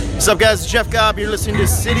What's up, guys? It's Jeff Gobb. You're listening to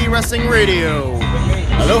City Wrestling Radio.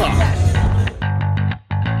 Aloha.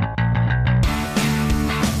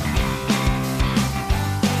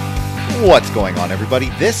 What's going on,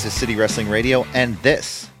 everybody? This is City Wrestling Radio, and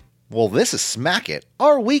this is Smack It,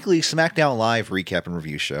 our weekly SmackDown Live recap and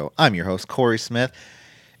review show. I'm your host, Corey Smith,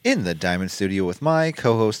 in the Diamond Studio with my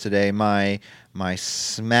co-host today, my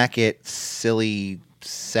Smack It silly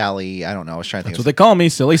Sally. I don't know. I was trying to think. That's what they call me,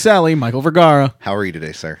 Silly Sally, Michael Vergara. How are you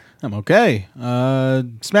today, sir? I'm okay.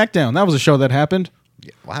 SmackDown. That was a show that happened.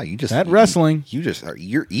 Yeah, wow, you just wrestling.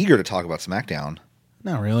 You're eager to talk about SmackDown.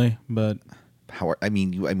 Not really, but How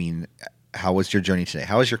was your journey today?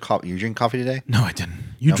 How was your coffee? You drinking coffee today? no, I didn't.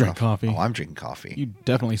 You drank coffee. Oh, I'm drinking coffee. You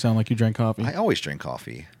definitely sound like you drank coffee. I always drink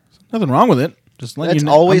coffee. Nothing wrong with it. Just letting That's you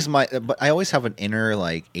know. always but I always have an inner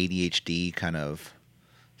like ADHD kind of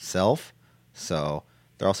self. So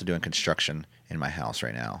they're also doing construction in my house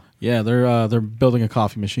right now. Yeah, they're building a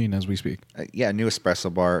coffee machine as we speak. Yeah, new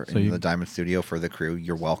espresso bar So in the Diamond Studio for the crew.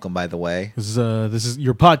 You're welcome, by the way. This is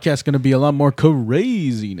your podcast going to be a lot more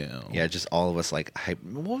crazy now. Yeah, just all of us like hype.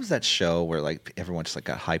 What was that show where like everyone just like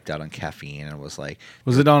got hyped out on caffeine and was like?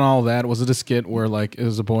 Was it on all that? Was it a skit where like it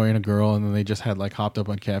was a boy and a girl and then they just had like hopped up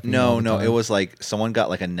on caffeine? No, it was like someone got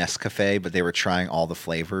like a Nescafe, but they were trying all the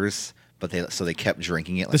flavors, but they kept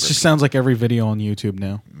drinking it. Like, this just sounds like every video on YouTube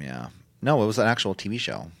now. Yeah. No, it was an actual TV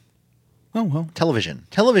show. Oh well.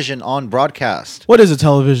 Television on broadcast. What is a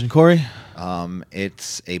television, Corey?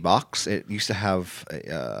 It's a box. It used to have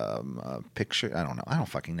a picture. I don't know. I don't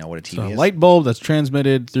fucking know what a TV It's a is. light bulb that's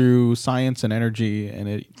transmitted through science and energy,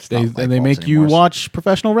 and they make you anymore. watch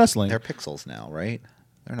professional wrestling. They're pixels now, right?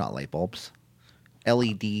 They're not light bulbs.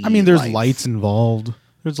 LED. I mean, there's lights involved.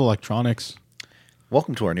 There's electronics.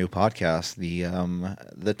 Welcome to our new podcast,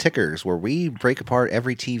 the Tickers, where we break apart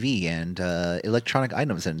every TV and electronic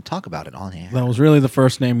items and talk about it on air. That was really the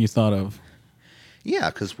first name you thought of. Yeah,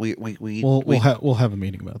 because we'll have a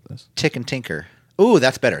meeting about this. Tick and Tinker. Ooh,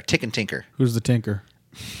 that's better. Tick and Tinker. Who's the Tinker?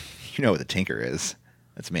 You know what the Tinker is.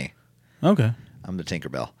 That's me. Okay. I'm the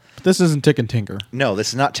Tinkerbell. But this isn't Tick and Tinker. No, this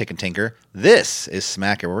is not Tick and Tinker. This is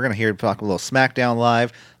Smack It. We're going to talk a little SmackDown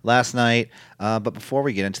Live last night. But before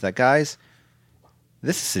we get into that, guys,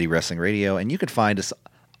 this is City Wrestling Radio, and you can find us,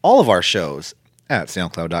 all of our shows, at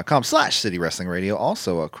soundcloud.com/City Wrestling Radio,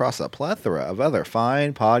 also across a plethora of other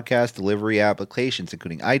fine podcast delivery applications,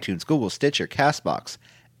 including iTunes, Google, Stitcher, CastBox,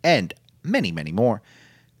 and many, many more.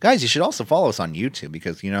 Guys, you should also follow us on YouTube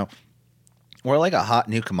because, we're like a hot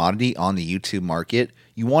new commodity on the YouTube market.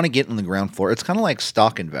 You want to get on the ground floor. It's kind of like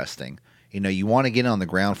stock investing. You want to get on the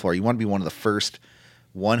ground floor. You want to be one of the first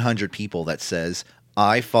 100 people that says,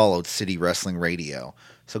 I followed City Wrestling Radio.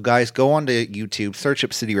 So guys, go on to YouTube, search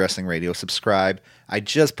up City Wrestling Radio, subscribe. I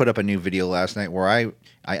just put up a new video last night where I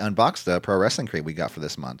unboxed the pro wrestling crate we got for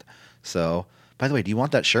this month. So, by the way, do you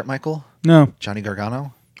want that shirt, Michael? No. Johnny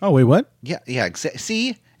Gargano? Oh, wait, what? Yeah,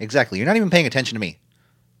 see? Exactly. You're not even paying attention to me.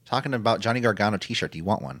 Talking about Johnny Gargano t-shirt. Do you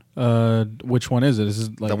want one? Which one is it? Is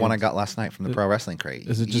it like the one I got last night from the pro wrestling crate.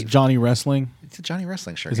 Is it just Johnny Wrestling? It's a Johnny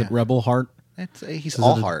Wrestling shirt. Is it Rebel Heart? He's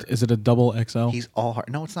all heart. Is it a double XL? He's all heart.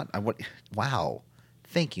 No, it's not. Wow.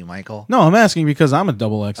 Thank you, Michael. No, I'm asking because I'm a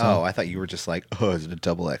double XL. Oh, I thought you were just like, is it a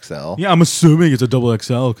double XL? Yeah, I'm assuming it's a double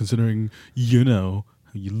XL considering how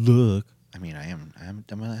you look. I mean, I'm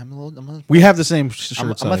a little. We have the same shirt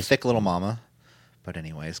size. I'm a thick little mama. But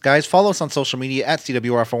anyways, guys, follow us on social media at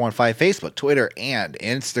CWR415, Facebook, Twitter, and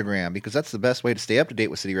Instagram, because that's the best way to stay up to date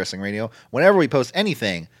with City Wrestling Radio. Whenever we post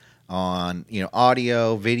anything on,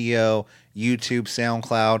 audio, video, YouTube,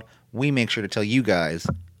 SoundCloud, we make sure to tell you guys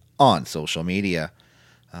on social media.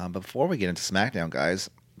 But before we get into SmackDown, guys,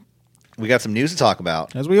 we got some news to talk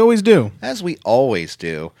about. As we always do. I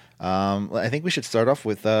think we should start off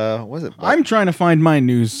with, what is it? I'm trying to find my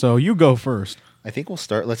news, so you go first. I think we'll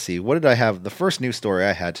start. Let's see. What did I have? The first news story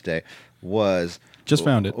I had today was... Just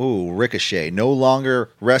found it. Ooh, Ricochet. No longer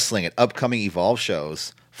wrestling at upcoming Evolve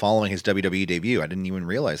shows following his WWE debut. I didn't even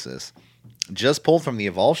realize this. Just pulled from the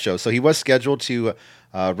Evolve show. So he was scheduled to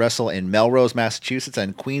wrestle in Melrose, Massachusetts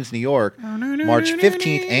and Queens, New York, March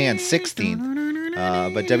 15th and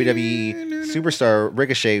 16th. But WWE superstar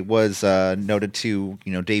Ricochet was noted to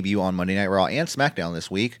debut on Monday Night Raw and SmackDown this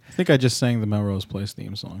week. I think I just sang the Melrose Place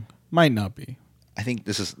theme song. Might not be. I think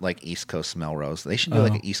this is like East Coast Melrose. They should do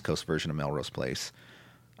like an East Coast version of Melrose Place.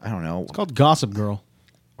 I don't know. It's called Gossip Girl.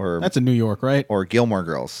 Or that's in New York, right? Or Gilmore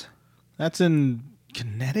Girls. That's in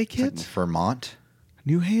Connecticut? Like Vermont?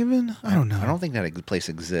 New Haven? I don't know. I don't think that place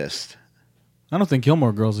exists. I don't think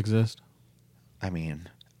Gilmore Girls exist. I mean,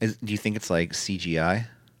 do you think it's like CGI?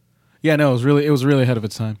 Yeah, no, it was really ahead of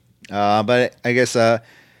its time. But I guess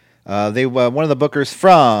They one of the bookers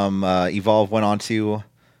from Evolve went on to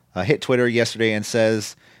hit Twitter yesterday and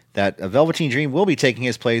says that Velveteen Dream will be taking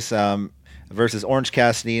his place versus Orange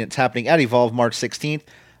Cassidy. It's happening at Evolve March 16th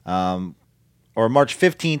or March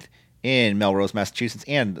 15th in Melrose, Massachusetts,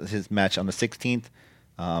 and his match on the 16th.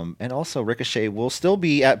 And also Ricochet will still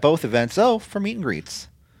be at both events, for meet and greets.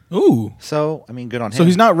 Ooh. So, I mean, good on him. So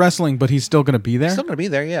he's not wrestling, but he's still going to be there? He's still going to be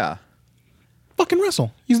there, yeah. Fucking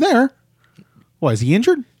wrestle. He's there. Why, is he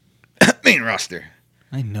injured? Main roster.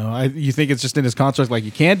 I know. You think it's just in his contract, like,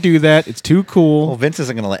 you can't do that. It's too cool. Well, Vince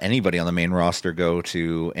isn't going to let anybody on the main roster go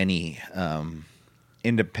to any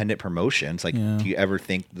independent promotions. Like, do you ever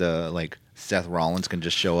think Seth Rollins can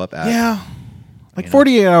just show up at... Yeah.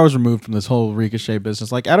 48 hours removed from this whole Ricochet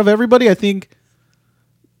business. Like, out of everybody, I think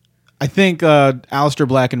Aleister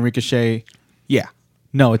Black and Ricochet,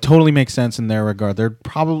 no, it totally makes sense in their regard. They're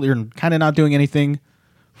probably kind of not doing anything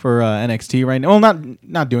for NXT right now. Well,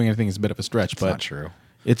 not doing anything is a bit of a stretch, but not true.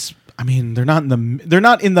 They're not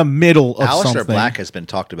in the middle of Aleister something. Black has been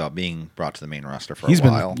talked about being brought to the main roster for a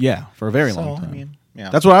while. For a very long time. I mean, yeah.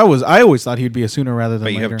 That's what I always thought he'd be a sooner rather than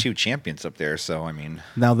later. But you later. have two champions up there, so I mean.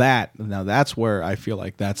 Now that's where I feel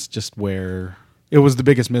like that's just where it was the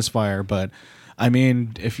biggest misfire. But I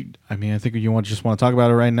mean, I think you just want to talk about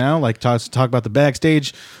it right now, like talk about the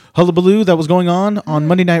backstage hullabaloo that was going on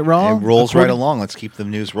Monday Night Raw. It rolls right along. Let's keep the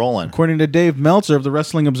news rolling. According to Dave Meltzer of the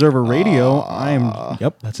Wrestling Observer Radio,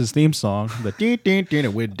 that's his theme song, the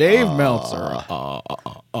ding with Dave Meltzer.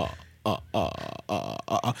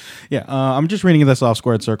 I'm just reading this off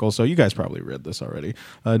Squared Circle, so you guys probably read this already.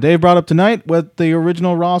 Dave brought up tonight what the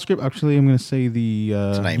original Raw script. Actually, I'm going to say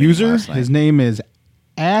the user. His name is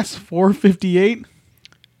Ass458.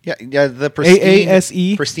 Yeah, the pristine,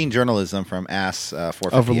 AASE. pristine journalism from Ass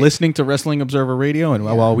 458. Of listening to Wrestling Observer Radio, and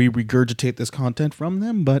while we regurgitate this content from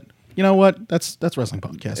them, but you know what? That's Wrestling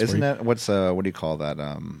Podcast. Isn't that what do you call that?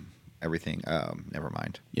 Everything. Never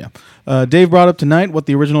mind. Yeah. Dave brought up tonight what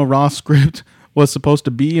the original Raw script was supposed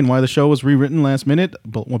to be and why the show was rewritten last minute.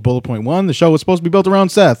 Bullet point 1, the show was supposed to be built around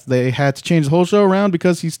Seth. They had to change the whole show around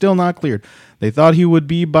because he's still not cleared. They thought he would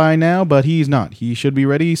be by now, but he's not. He should be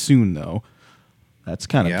ready soon, though. That's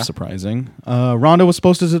kind of surprising. Ronda was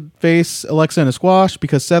supposed to face Alexa in a squash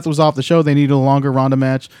because Seth was off the show. They needed a longer Ronda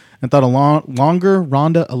match and thought a longer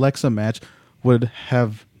Ronda Alexa match would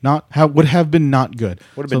have been not good.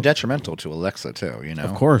 Would have been detrimental to Alexa too, you know.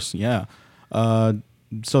 Of course, yeah.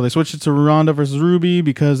 So they switched it to Ronda versus Ruby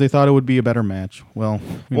because they thought it would be a better match. Well,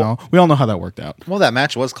 we all know how that worked out. Well, that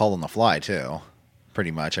match was called on the fly too,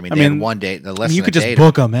 pretty much. I mean, they had one day. You could just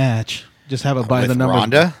book a match, just have it by the numbers.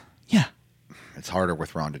 Ronda? Yeah, it's harder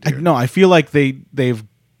with Ronda, dude. No, I feel like they've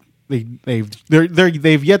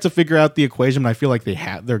yet to figure out the equation. But I feel like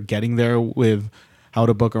they're getting there with how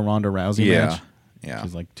to book a Ronda Rousey match. Yeah,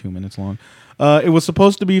 it's like 2 minutes long. It was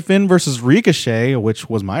supposed to be Finn versus Ricochet, which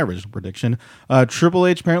was my original prediction. Triple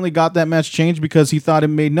H apparently got that match changed because he thought it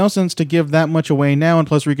made no sense to give that much away now, and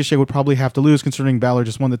plus Ricochet would probably have to lose considering Balor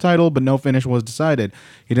just won the title, but no finish was decided.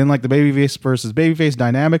 He didn't like the babyface versus babyface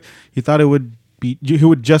dynamic. He thought it would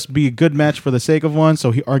just be a good match for the sake of one,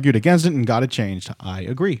 so he argued against it and got it changed. I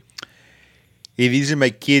agree. Hey, these are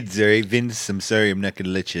my kids, all right, Vince. I'm sorry, I'm not going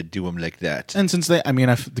to let you do them like that. And since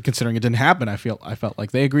considering it didn't happen, I felt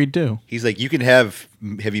like they agreed too. He's like, you can have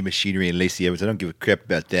Heavy Machinery and Lacey Evans. I don't give a crap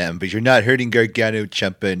about them, but you're not hurting Gargano,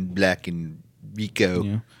 Ciampa, and Black and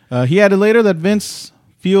Rico. Yeah. He added later that Vince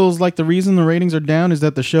feels like the reason the ratings are down is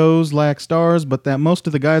that the shows lack stars, but that most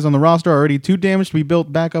of the guys on the roster are already too damaged to be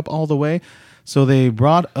built back up all the way. So they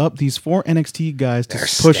brought up these 4 NXT guys to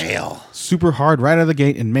push super hard right out of the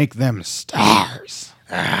gate and make them stars.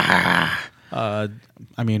 2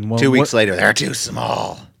 weeks later, they're too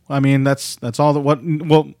small. I mean, that's all what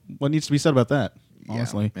needs to be said about that,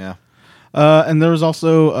 honestly. Yeah. And there was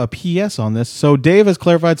also a PS on this. So Dave has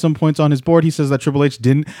clarified some points on his board. He says that Triple H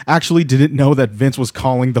didn't know that Vince was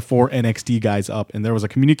calling the 4 NXT guys up, and there was a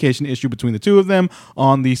communication issue between the two of them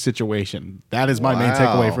on the situation. That is my main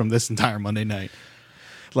takeaway from this entire Monday night.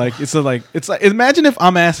 Imagine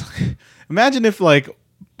if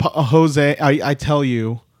Jose, I tell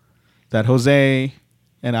you that Jose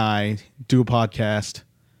and I do a podcast.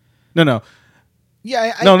 No.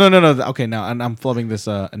 Yeah. No. Okay, now I'm flubbing this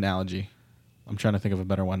analogy. I'm trying to think of a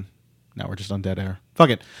better one. Now we're just on dead air. Fuck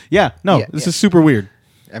it. This is super weird.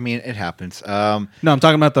 I mean, it happens. No, I'm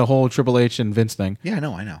talking about the whole Triple H and Vince thing. Yeah, I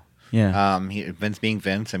know. Yeah. Vince being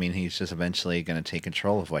Vince, I mean, he's just eventually going to take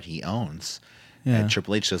control of what he owns. Yeah. And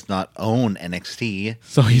Triple H does not own NXT.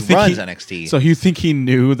 So he runs NXT. So you think he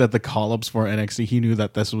knew that the call-ups for NXT, he knew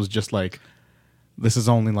that this was just like this is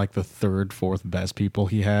only like the third, fourth best people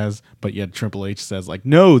he has, but yet Triple H says like,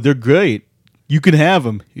 no, they're great. You can have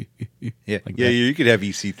them. Yeah, Like yeah, that. you could have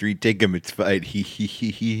EC3. Take him. It's fine. He.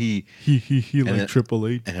 He like then- Triple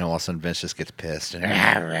H. And then all of a sudden Vince just gets pissed. And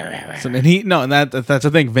So then and that's the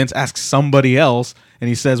thing. Vince asks somebody else, and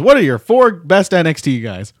he says, "What are your 4 best NXT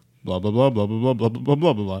guys?" Blah blah blah blah blah blah blah blah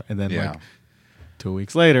blah blah. And then Yeah. like 2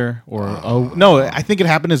 weeks later, or no, I think it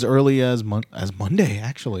happened as early as Monday,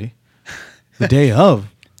 actually, the day of.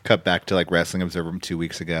 cut back to like Wrestling Observer from 2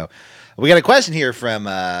 weeks ago. We got a question here from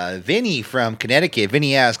Vinny from Connecticut.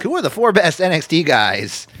 Vinny asks, "Who are the 4 best NXT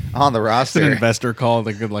guys on the It's an roster?" investor call,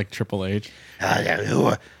 like good like Triple H.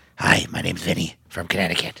 Hi, my name's Vinny from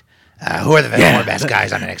Connecticut. Who are the 4 best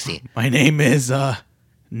guys on NXT? My name is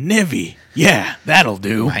Nivy. Yeah, that'll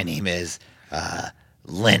do. My name is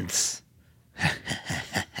Lince.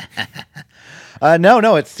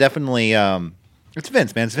 No, it's definitely it's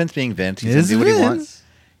Vince, man. It's Vince being Vince. He's It's gonna do what he Vince. wants.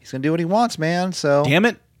 He's gonna do what he wants, man. So Damn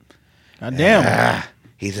it. God damn.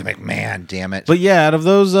 he's a McMahon. Damn it. But yeah, out of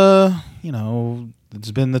those,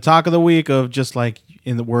 it's been the talk of the week of just like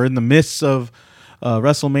we're in the midst of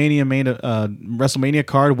WrestleMania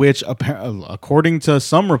card, which according to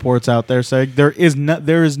some reports out there, say there is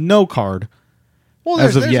no card well,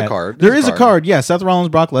 as of there's yet. a card. There is a card. Yeah, Seth Rollins,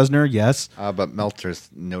 Brock Lesnar. Yes. But Meltzer's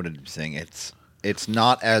noted saying it's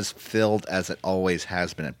not as filled as it always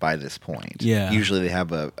has been by this point. Yeah. Usually they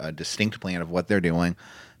have a distinct plan of what they're doing,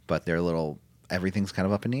 but everything's kind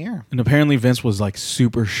of up in the air. And apparently Vince was like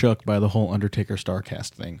super shook by the whole Undertaker Starcast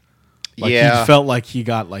thing. Like Yeah. he felt like he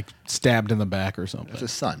got like stabbed in the back or something. It's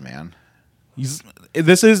his son, man.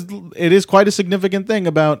 It is quite a significant thing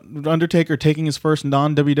about Undertaker taking his first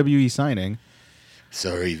non-WWE signing.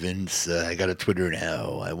 Sorry, Vince. I got a Twitter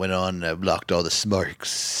now. I went on, blocked all the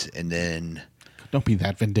smarks, and then... Don't be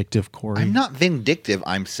that vindictive, Corey. I'm not vindictive.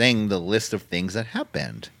 I'm saying the list of things that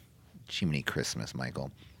happened. Jiminy Christmas,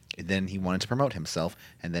 Michael. And then he wanted to promote himself,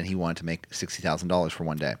 and then he wanted to make $60,000 for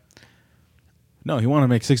one day. No, he wanted to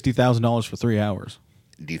make $60,000 for 3 hours.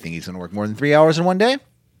 Do you think he's going to work more than 3 hours in one day?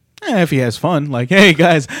 If he has fun, like, hey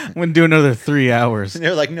guys, I'm gonna do another 3 hours. And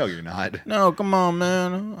they're like, no, you're not. No, come on,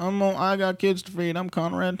 man. I got kids to feed. I'm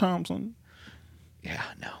Conrad Thompson. Yeah,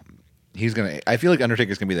 no. I feel like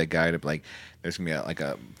Undertaker's going to be that guy to, like, there's going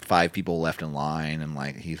to be 5 people left in line, and,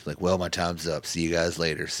 like, he's like, well, my time's up. See you guys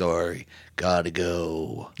later. Sorry. Gotta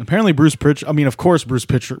go. Apparently, Bruce Pritchard. I mean, of course, Bruce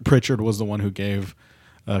Pritchard was the one who gave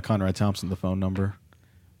Conrad Thompson the phone number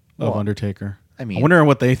of Well, Undertaker. I mean- I wonder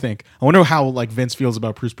what they think. I wonder how like Vince feels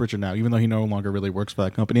about Bruce Pritchard now, even though he no longer really works for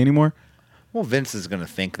that company anymore. Well, Vince is going to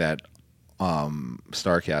think that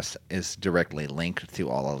StarCast is directly linked to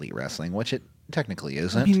All Elite Wrestling, which it technically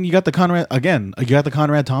isn't. I mean, you got the Conrad again. You got the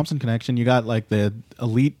Conrad Thompson connection. You got like the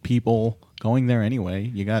elite people going there anyway.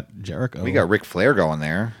 You got Jericho. We got Ric Flair going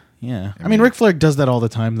there. yeah. I mean, Ric Flair does that all the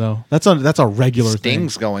time though. That's a regular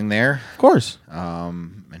Sting's thing. going there. Of course,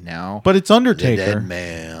 And now, but it's the Undertaker dead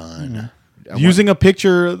man. using a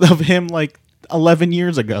picture of him like 11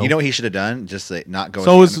 years ago. You know what he should have done? Just say, not go.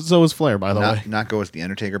 so as is Flair, by the way. not go as the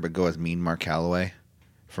Undertaker, but go as Mean Mark Calloway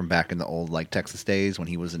from back in the old like Texas days when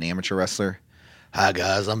he was an amateur wrestler. Hi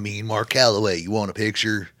guys, I'm Mean Mark Calloway. You want a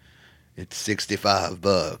picture? It's $65.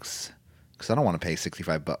 Because I don't want to pay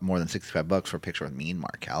more than $65 for a picture with Mean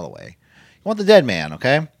Mark Calloway. You want the dead man,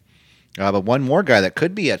 okay? But one more guy that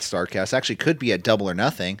could be at StarCast, actually could be at Double or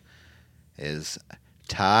Nothing, is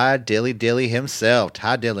Todd Dilly himself,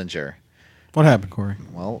 Todd Dillinger. What happened, Corey?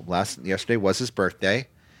 Well, yesterday was his birthday,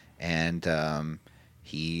 and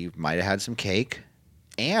he might have had some cake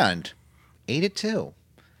and ate it too,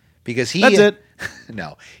 because That's it.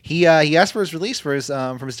 No, he asked for his release from his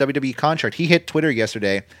WWE contract. He hit Twitter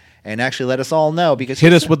yesterday and actually let us all know because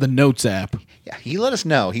Hit us with the Notes app. yeah, he let us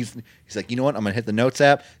know. He's like, you know what? I'm gonna hit the Notes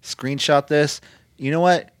app, screenshot this. You know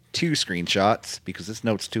what? 2 screenshots because this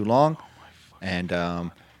note's too long. And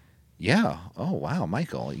yeah. Oh wow,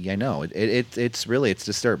 Michael. Yeah, I know. It's really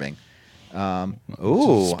disturbing.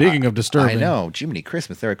 Ooh. Speaking of disturbing. I know. Jiminy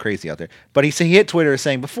Christmas, they're crazy out there. But he hit Twitter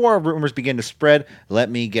saying, before rumors begin to spread, let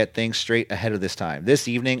me get things straight ahead of this time. This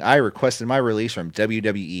evening, I requested my release from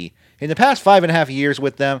WWE. In the past 5.5 years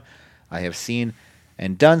with them, I have seen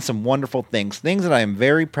and done some wonderful things that I am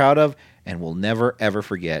very proud of and will never, ever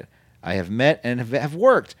forget. I have met and have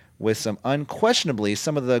worked with some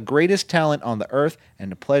of the greatest talent on the earth, and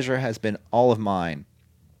the pleasure has been all of mine.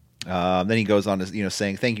 Then he goes on to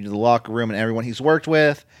saying thank you to the locker room and everyone he's worked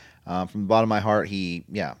with. From the bottom of my heart,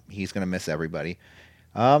 he's gonna miss everybody.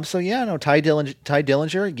 Ty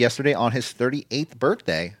Dillinger yesterday on his 38th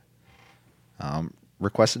birthday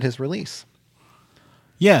requested his release.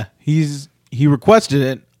 Yeah, he requested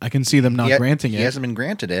it. I can see them not granting He it. hasn't been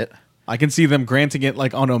granted it. I can see them granting it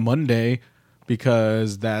like on a Monday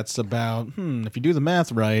because that's about if you do the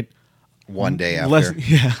math right, 1 day after.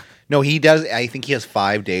 Yeah. No, he does. I think he has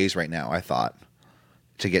 5 days right now, I thought,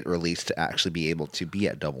 to get released to actually be able to be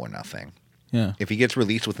at Double or Nothing. Yeah. If he gets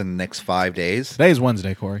released within the next 5 days. Today's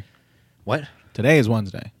Wednesday, Corey. What? Today is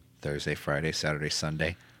Wednesday. Thursday, Friday, Saturday,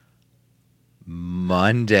 Sunday.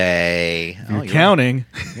 Monday. You're counting.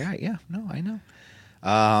 Yeah. No, I know.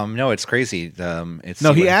 No, it's crazy. It's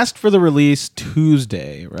No, he asked for the release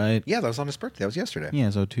Tuesday, right? Yeah, that was on his birthday. That was yesterday. Yeah,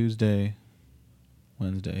 so Tuesday,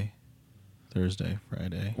 Wednesday, Thursday,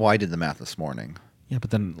 Friday. Well, I did the math this morning. Yeah,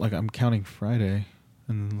 but then like I'm counting Friday,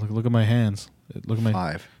 and look at my hands. Look at my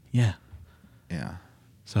 5. Yeah. Yeah.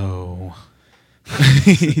 So.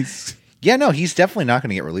 Yeah, no, he's definitely not going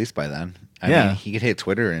to get released by then. I Yeah. mean, he could hit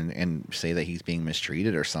Twitter and say that he's being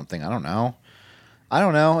mistreated or something. I don't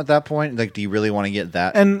know at that point. Like, do you really want to get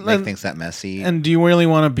that And- make and- things that messy? And do you really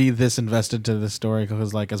want to be this invested to this story?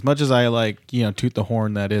 Because like as much as I toot the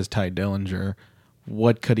horn that is Ty Dillinger,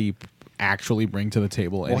 what could he actually bring to the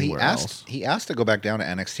table well, anywhere else? he asked to go back down to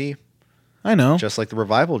NXT, I know. just like the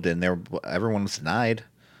Revival did. And everyone was denied.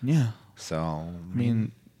 Yeah. So I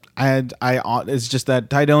mean, it's just that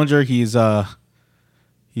Ty Dillinger,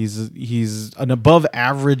 he's an above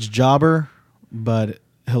average jobber, but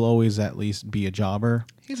he'll always at least be a jobber.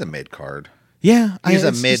 he's a mid card. Yeah, He's a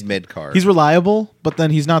it's mid card. He's reliable, but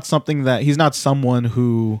then he's not someone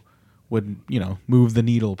who would move the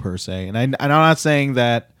needle per se. And I'm not saying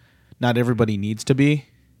that not everybody needs to be.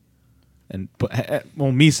 But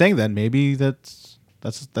me saying that, maybe that's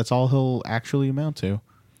all he'll actually amount to.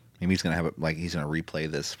 Maybe he's gonna have it like he's gonna replay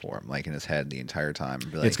this for him, like in his head the entire time.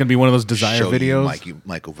 Be like, It's gonna be one of those desire show videos, you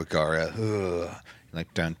Michael Vergara,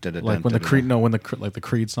 like dun, dun, dun, like dun, when the dun, Creed, dun. the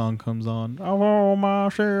Creed song comes on. Oh, my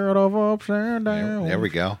shit of ups and downs. There we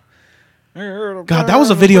go. God, that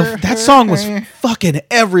was a video. That song was fucking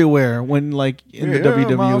everywhere when in the My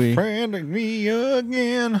WWE. friend and me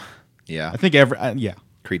again. Yeah, I think yeah.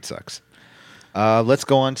 Creed sucks. Let's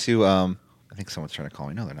go on to. I think someone's trying to call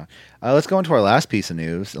me. No, they're not. Let's go into our last piece of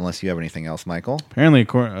news. Unless you have anything else, Michael. Apparently,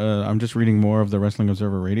 I'm just reading more of the Wrestling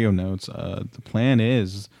Observer radio notes. The plan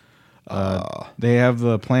is they have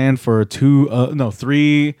the plan for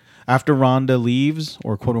 3 after Ronda leaves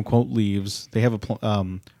or quote unquote leaves. They have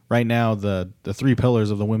a right now. The 3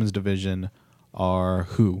 pillars of the women's division are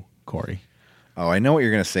who, Corey? Oh, I know what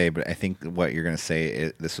you're going to say, but I think what you're going to say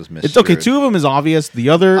is this was misstrued. It's okay. 2 of them is obvious. The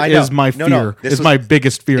other is my fear. No, is my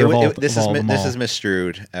biggest fear of all. This of all is them this all. is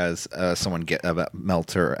misstrued as someone about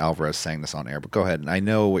Meltzer Alvarez saying this on air. But go ahead. I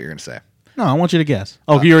know what you're going to say. No, I want you to guess.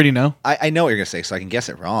 Oh, you already know. I know what you're going to say, so I can guess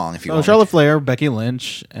it wrong if you So want. Charlotte Flair, Becky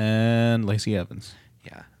Lynch, and Lacey Evans.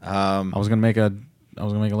 Yeah. I was gonna make a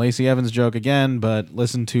Lacey Evans joke again, but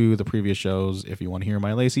listen to the previous shows if you want to hear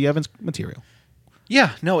my Lacey Evans material.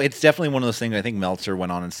 Yeah, no, it's definitely one of those things. I think Meltzer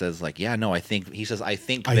went on and says like, yeah, no, I think Vince. I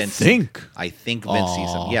think Vince sees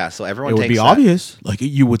him. Yeah, so everyone It would takes be that. obvious, like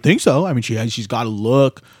you would think so. I mean, she's got a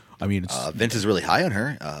look. I mean, it's. Vince is really high on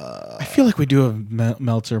her. I feel like we do a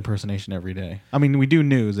Meltzer impersonation every day. I mean, we do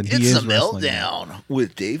news, and he It's is a wrestling. meltdown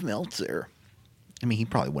with Dave Meltzer. I mean, he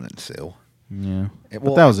probably wouldn't sue. Yeah, Well,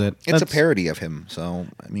 but that was it. It's a That's- parody of him, so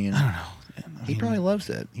I mean, I don't know. he probably loves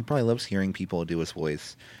it. He probably loves hearing people do his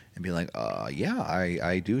voice and be like, yeah,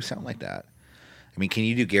 I do sound like that. I mean, can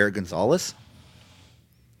you do Garrett Gonzalez?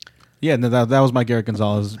 Yeah, no, that was my Garrett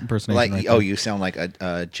Gonzalez impersonation. Like, right oh, there. you sound like a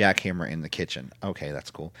jackhammer in the kitchen. Okay, that's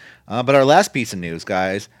cool. But our last piece of news,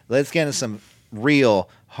 guys, let's get into some real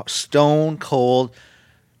stone cold,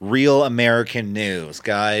 real American news,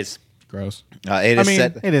 guys. Gross. It is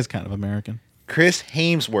said it is kind of American. Chris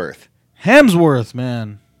Hemsworth,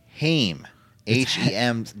 Man. Haim,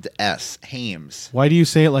 Hems, Hames, Why do you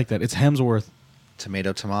say it like that? It's Hemsworth.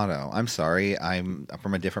 tomato. I'm sorry, I'm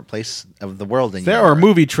from a different place of the world than There you are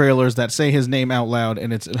movie trailers that say his name out loud,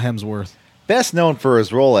 and it's Hemsworth. Best known for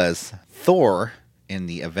his role as Thor in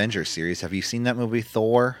the Avengers series. Have you seen that movie,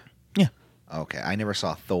 Thor? Yeah, Okay, I never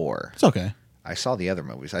saw Thor. it's okay. I saw the other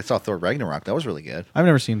movies. I saw Thor Ragnarok. That was really good. I've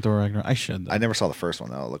never seen Thor Ragnarok. I should, though. I never saw the first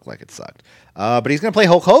one, though. It looked like it sucked. But he's going to play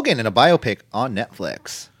Hulk Hogan in a biopic on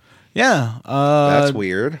Netflix. Yeah. That's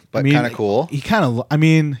weird, but kind of cool. He kind of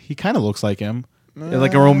looks like him.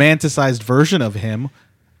 Like a romanticized version of him.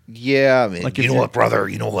 Yeah. I mean, Like you if know you- what, brother?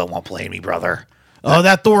 You know who I want playing me, brother? Oh,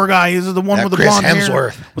 that Thor guy is the one That with the Chris blonde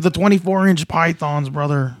Hemsworth. hair. With the 24-inch pythons,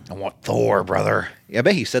 brother. I want Thor, brother. Yeah, I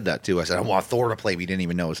bet he said that, too. I said, I want Thor to play me. He didn't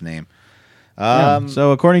even know his name.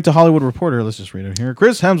 So, according to Hollywood Reporter, let's just read it here.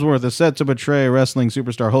 Chris Hemsworth is set to portray wrestling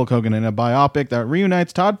superstar Hulk Hogan in a biopic that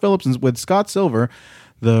reunites Todd Phillips with Scott Silver.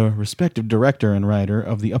 the respective director and writer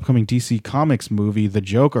of the upcoming DC Comics movie, The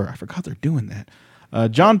Joker. I forgot they're doing that.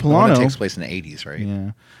 John The one that Polano. takes place in the 80s, right?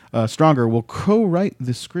 Yeah. Stronger will co-write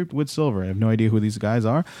the script with Silver. I have no idea who these guys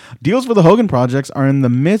are. Deals for the Hogan projects are in the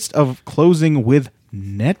midst of closing with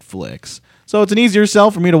Netflix. So it's an easier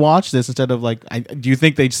sell for me to watch this instead of like, do you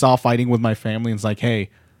think they saw Fighting with My Family and it's like, hey,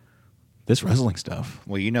 this wrestling stuff,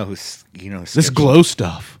 Well, this scheduled- glow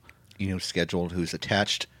stuff. scheduled who's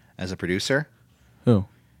attached as a producer? Who?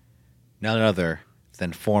 None other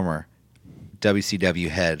than former WCW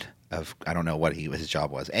head of, I don't know what his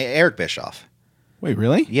job was, Eric Bischoff. Wait,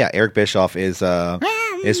 really? Yeah, Eric Bischoff is one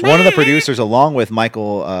of the producers along with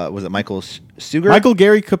Michael, was it Michael Sugar? Michael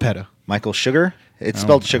Gary Capetta. Michael Sugar? It's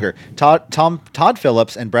spelled Sugar. Todd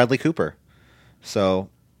Phillips and Bradley Cooper. So,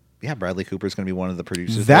 yeah, Bradley Cooper is going to be one of the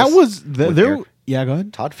producers. That of this was with there. Eric- Yeah, go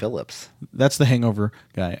ahead. Todd Phillips. That's the Hangover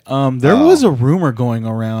guy. There was a rumor going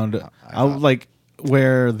around,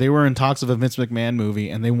 where they were in talks of a Vince McMahon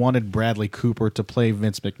movie, and they wanted Bradley Cooper to play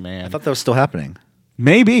Vince McMahon. I thought that was still happening.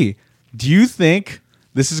 Maybe. Do you think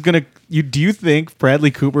this is gonna? Do you think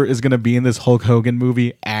Bradley Cooper is gonna be in this Hulk Hogan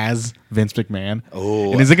movie as Vince McMahon?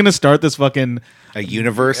 Oh. And is it gonna start this fucking A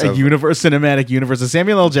universe a of cinematic universe? Is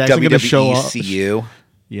Samuel L. Jackson gonna show up? WWECU.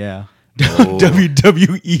 Yeah.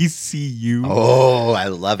 WWECU. Oh, I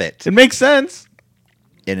love it. It makes sense.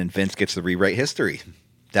 And then Vince gets to rewrite history.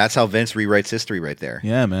 That's how Vince rewrites history right there.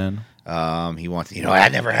 Yeah, man. He wants,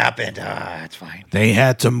 that never happened. It's fine. They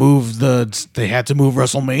had to move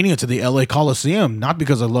WrestleMania to the LA Coliseum, not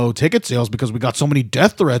because of low ticket sales, because we got so many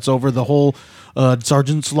death threats over the whole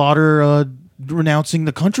Sergeant Slaughter renouncing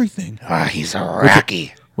the country thing. He's a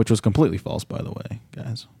Rocky. Which was completely false, by the way,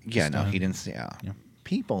 guys. Yeah, Just, no, he didn't. Yeah.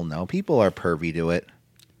 People know. People are pervy to it.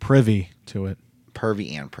 privy to it.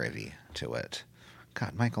 Pervy and privy to it.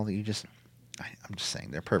 God, Michael, I'm just saying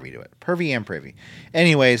they're pervy to it. Pervy and privy.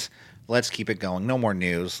 Anyways, let's keep it going. No more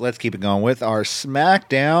news. Let's keep it going with our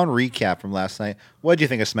SmackDown recap from last night. What did you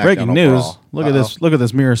think of SmackDown Breaking news. overall? Look at this. Look at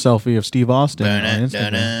this mirror selfie of Steve Austin. on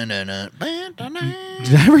Instagram.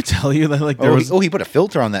 Did I ever tell you that there was he put a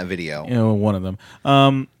filter on that video. one of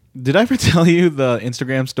them. Did I ever tell you the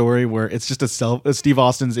Instagram story where it's just Steve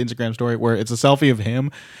Austin's Instagram story where it's a selfie of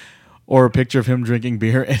him or a picture of him drinking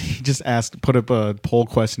beer, and he just put up a poll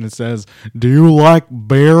question that says, "Do you like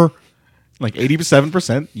beer?" Like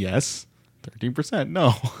 87% yes, 13% no.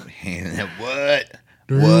 What?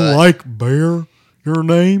 Do you like beer? Your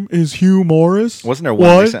name is Hugh Morris. Wasn't there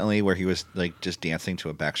one recently where he was just dancing to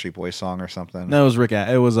a Backstreet Boys song or something? No, it was Rick.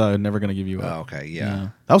 It was Never Gonna Give You Up. Oh, okay, yeah.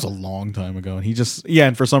 That was a long time ago, and he just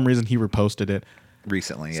and for some reason he reposted it.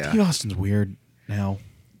 Recently, yeah. Steve Austin's weird now.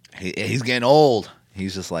 He's getting old.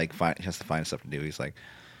 He's just he has to find stuff to do. He's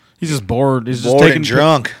just bored. He's just bored taking and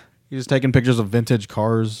drunk. He's just taking pictures of vintage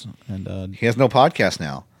cars, and He has no podcast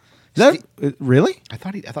now. is that really? I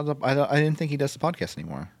didn't think he does the podcast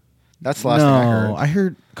anymore. That's the last thing I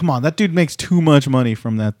heard. Come on, that dude makes too much money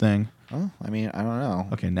from that thing. Oh, I mean, I don't know.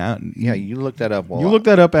 Okay, now Yeah, you look that up. you look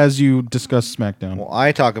that up as you discuss SmackDown. Well,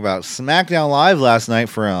 I talk about SmackDown Live last night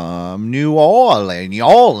from New Orleans.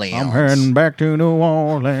 I'm heading back to New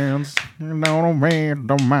Orleans.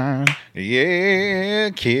 Don't mind. Yeah,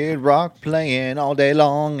 Kid Rock playing all day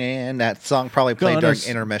long, and that song probably played during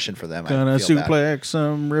intermission for them. Gonna I feel bad. suplex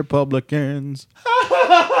some Republicans.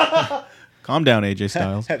 Calm down, AJ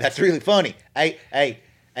Styles. That's really funny. Hey,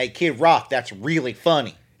 Kid Rock, that's really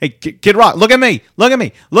funny. Hey, Kid Rock, look at me. Look at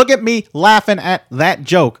me. Look at me laughing at that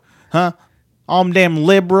joke. Huh? All them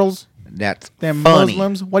liberals, That's them funny.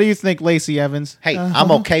 Muslims. What do you think, Lacey Evans? Hey, I'm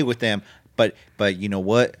okay with them, but you know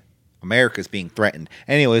what? America's being threatened.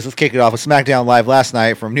 Anyways, let's kick it off with SmackDown Live last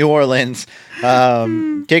night from New Orleans.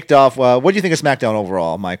 Kicked off. What do you think of SmackDown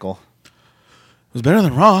overall, Michael? It was better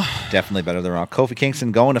than Raw. Definitely better than Raw. Kofi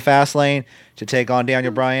Kingston going to Fastlane to take on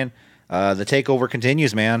Daniel Bryan. The takeover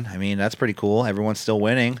continues, man. I mean, that's pretty cool. Everyone's still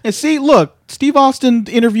winning. And see, look, Steve Austin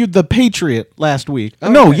interviewed the Patriot last week.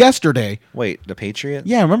 Oh, No, okay. yesterday. Wait, the Patriot?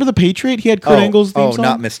 Yeah, remember the Patriot? He had Kurt Angle's theme song?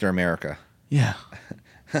 not Mr. America. Yeah.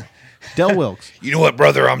 Del Wilkes. You know what,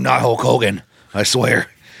 brother? I'm not Hulk Hogan. I swear.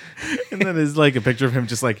 And then there's like a picture of him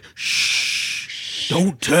just like, shh,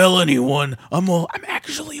 don't tell anyone. I'm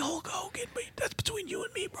actually Hulk Hogan, but that's between you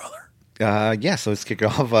and me, brother. Yeah, so let's kick it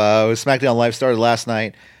off. SmackDown Live started last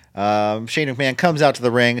night. Shane McMahon comes out to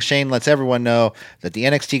the ring. Shane lets everyone know that the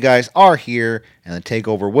NXT guys are here and the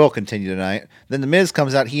takeover will continue tonight. Then The Miz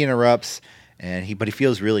comes out. He interrupts, but he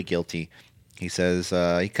feels really guilty. He says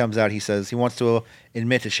he comes out. He says he wants to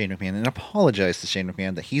admit to Shane McMahon and apologize to Shane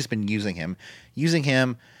McMahon that he's been using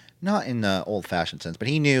him not in the old-fashioned sense, but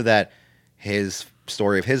he knew that his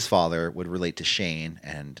story of his father would relate to Shane,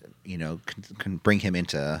 and can bring him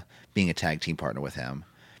into being a tag team partner with him,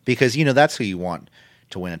 because that's who you want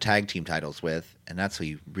to win a tag team titles with, and that's who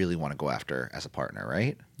you really want to go after as a partner,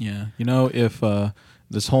 right? Yeah, if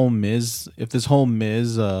this whole Miz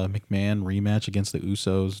McMahon rematch against the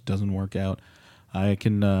Usos doesn't work out, I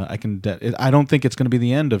don't think it's going to be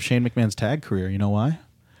the end of Shane McMahon's tag career. You know why?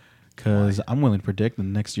 Because I'm willing to predict the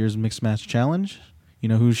next year's Mixed Match Challenge. You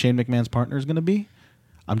know who Shane McMahon's partner is going to be?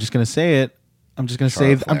 I'm just going to say it. I'm just going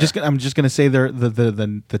to say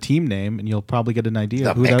the team name, and you'll probably get an idea.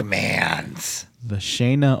 The of who McMahons. The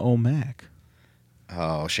Shayna O'Mac.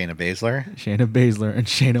 Oh, Shayna Baszler? Shayna Baszler and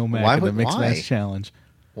Shayna O'Mac in the Mixed Match Challenge.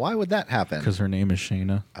 Why would that happen? Because her name is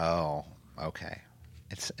Shayna. Oh, okay.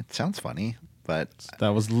 It sounds funny, but that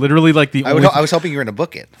was literally like the. I was hoping you were going to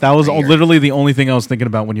book it. That was literally the only thing I was thinking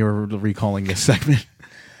about when you were recalling this segment.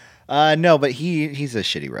 No, but he's a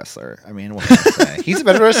shitty wrestler. I mean, what can I say? He's a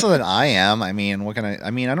better wrestler than I am. I mean,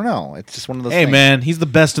 I don't know. It's just one of those things. Hey, man, he's the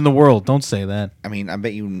best in the world. Don't say that. I mean, I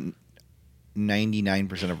bet you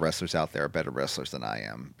 99% of wrestlers out there are better wrestlers than I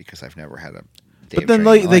am, because I've never had a day But of then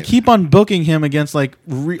training in my they life. keep on booking him against like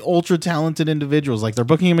ultra talented individuals. Like they're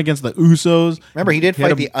booking him against the Usos. Remember, he did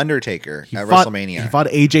fight The Undertaker at fought- WrestleMania. He fought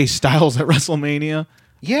AJ Styles at WrestleMania.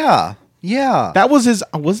 Yeah. That was his.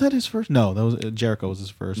 Was that his first? No, that was Jericho was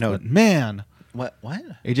his first. No. But man, What?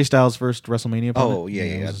 AJ Styles' first WrestleMania opponent. Oh,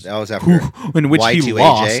 yeah. was- That was after in which he Y2AJ.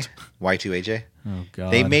 lost. Y2AJ. Oh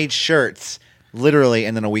god, They made shirts literally,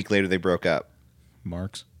 and then a week later they broke up.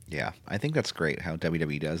 marks. Yeah, I think that's great how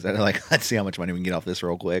WWE does that. They're like, let's see how much money we can get off this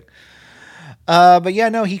real quick. But yeah,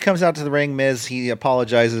 no, he comes out to the ring. Miz, he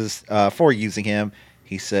apologizes for using him.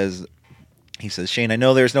 He says, Shane, I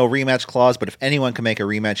know there's no rematch clause, but if anyone can make a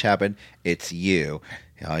rematch happen, it's you.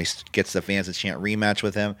 He gets the fans to chant rematch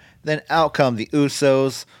with him. Then out come the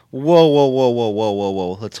Usos.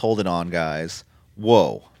 Whoa. Let's hold it on, guys.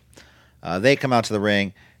 Whoa. They come out to the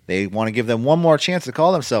ring. They want to give them one more chance to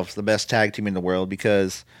call themselves the best tag team in the world,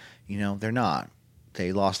 because, they're not.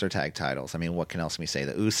 They lost their tag titles. I mean, what else can we say?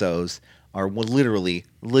 The Usos are literally,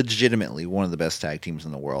 legitimately one of the best tag teams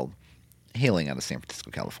in the world, hailing out of San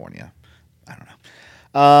Francisco, California. I don't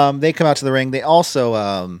know. They come out to the ring. They also...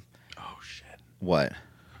 oh, shit. What?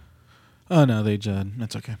 Oh no, they Judd.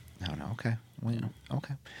 That's okay. No, okay. Well,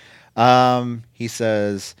 okay. He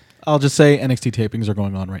says... I'll just say NXT tapings are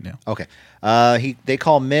going on right now. Okay. They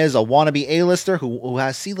call Miz a wannabe A-lister who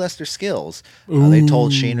has C-lister skills. They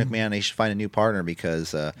told Shane McMahon they should find a new partner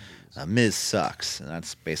because Miz sucks, and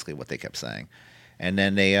that's basically what they kept saying. And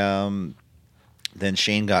then then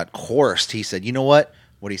Shane got coerced. He said, "You know what?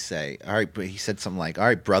 What'd he say? All right," but he said something like, "All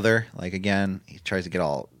right, brother." Like again, he tries to get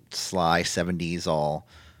all sly 70s, all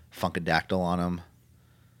funkadactyl on him.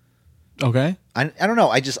 Okay. I don't know.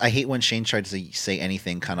 I hate when Shane tried to say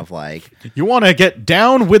anything kind of like, You want to get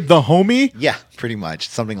down with the homie, yeah, pretty much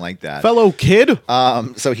something like that. fellow kid?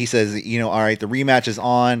 So he says, all right, the rematch is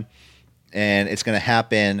on, and it's going to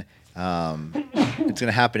happen. It's going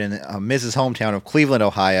to happen in Miz's hometown of Cleveland,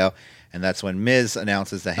 Ohio, and that's when Miz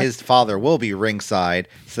announces that his father will be ringside.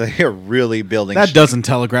 So they're really building. That doesn't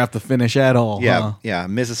telegraph the finish at all. Yeah, huh? yeah.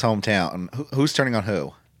 Miz's hometown. Who's turning on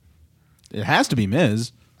who? It has to be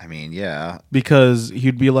Miz. I mean, yeah. Because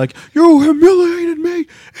he'd be like, you humiliated me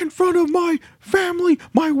in front of my family,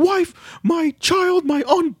 my wife, my child, my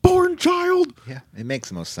unborn child. Yeah, it makes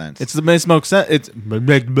the most sense. It makes the most sense.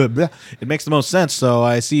 It makes the most sense. So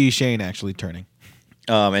I see Shane actually turning.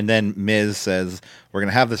 And then Miz says, we're going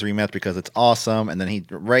to have this rematch because it's awesome. And then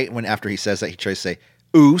after he says that, he tries to say,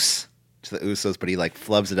 Oos to the Usos, but he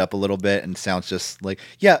flubs it up a little bit and sounds just like,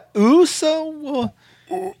 yeah, Uso.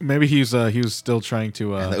 Maybe he was still trying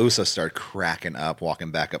to. And the Usos start cracking up,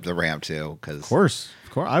 walking back up the ramp too. Of course,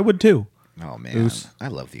 I would too. Oh man, I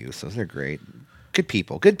love the Usos. They're great, good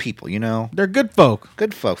people. They're good folk.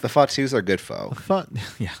 Good folk. The Fatus are good folk.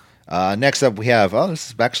 Yeah. Next up, we have this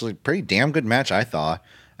is actually a pretty damn good match. I thought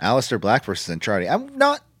Aleister Black versus Andrade. I'm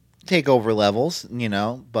not takeover levels,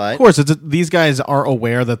 but of course, these guys are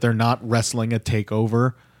aware that they're not wrestling a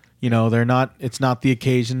takeover. They're not. It's not the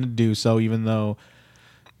occasion to do so, even though.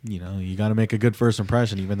 You got to make a good first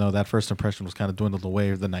impression, even though that first impression was kind of dwindled away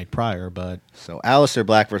the night prior. But so Aleister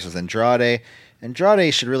Black versus Andrade.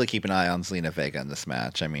 Andrade should really keep an eye on Zelina Vega in this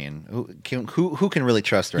match. I mean, who can really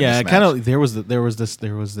trust her? Yeah, in this kind match? of. There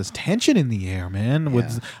was this tension in the air, man. Yeah.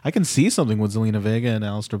 I can see something with Zelina Vega and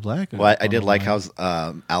Aleister Black. Well, I did like how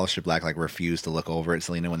Aleister Black refused to look over at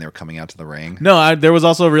Zelina when they were coming out to the ring. No, there was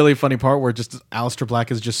also a really funny part where just Aleister Black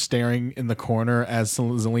is just staring in the corner as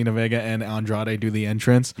Zelina Vega and Andrade do the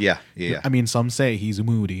entrance. Yeah. I mean, some say he's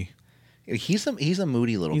moody. He's a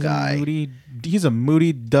moody little He's guy. He's a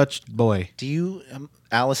moody Dutch boy. Do you,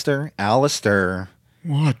 Alistair?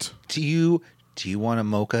 What? Do you want a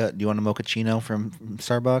mocha? Do you want a mochaccino from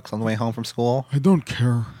Starbucks on the way home from school? I don't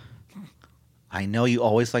care. I know you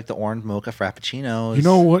always like the orange mocha frappuccinos. You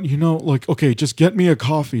know what? Okay, just get me a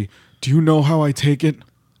coffee. Do you know how I take it?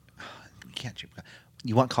 Can't you?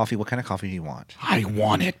 You want coffee? What kind of coffee do you want? I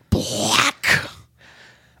want it black.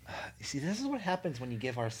 You see, this is what happens when you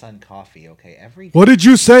give our son coffee. Okay, What did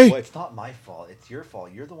you say? Well, it's not my fault. It's your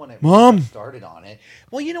fault. You're the one that Mom. started on it.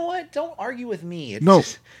 Well, you know what? Don't argue with me. It's No.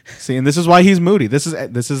 just- See, and this is why he's moody. This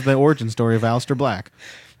is the origin story of Aleister Black.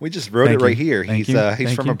 we just wrote Thank it right you. here. Thank He's you. he's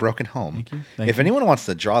Thank from you. a broken home. Thank you. Thank If you. anyone wants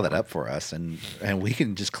to draw that up for us, and we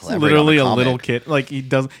can just collaborate. Literally on a a little comic. kid. Like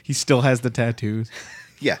he still has the tattoos.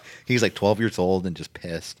 Yeah, he's like 12 years old and just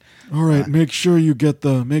pissed. All right, make sure you get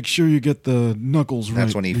the knuckles right.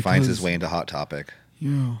 That's when he finds his because- way into Hot Topic.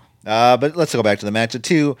 Yeah. But let's go back to the match. The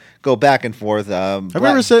two go back and forth. Have I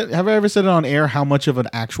ever said it on air how much of an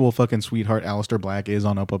actual fucking sweetheart Aleister Black is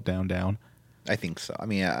on Up Up Down Down? I think so. I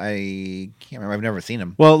mean, I can't remember. I've never seen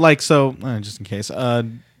him. Well, like so, just in case.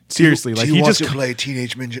 Seriously, like he just play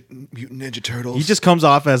Teenage Mutant Ninja Turtles. he just comes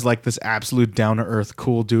off as like this absolute down to earth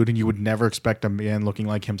cool dude, and you would never expect a man looking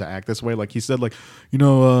like him to act this way. Like he said, like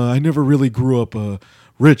I never really grew up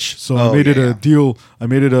rich, so Oh, I made it yeah. a deal. I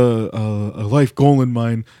made it a life goal in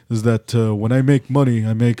mine is that when I make money,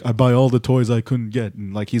 I buy all the toys I couldn't get.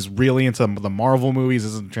 and like he's really into the Marvel movies,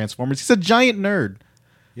 isn't Transformers. He's a giant nerd.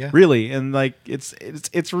 Yeah. Really, and like it's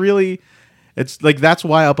really, it's like that's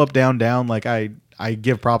why Up Up Down Down. Like I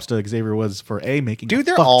give props to Xavier Woods for making Dude, a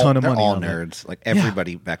they're fuck all ton of they're money all on it. nerds. Like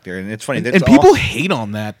everybody back there, and it's funny. and that's people all- hate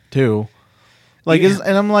on that too. Like, Yeah.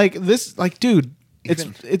 and I'm like, this, like, dude,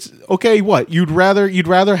 Even- it's okay. What you'd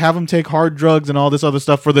rather have him take hard drugs and all this other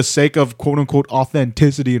stuff for the sake of quote unquote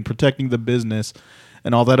authenticity and protecting the business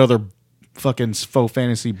and all that other fucking faux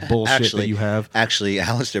fantasy bullshit that you have. Actually,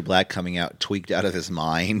 Aleister Black coming out tweaked out of his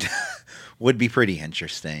mind would be pretty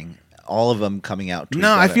interesting. All of them coming out. tweaked No,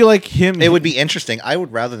 out I of- feel like him. it would be interesting. I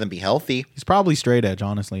would rather than be healthy. He's probably straight edge,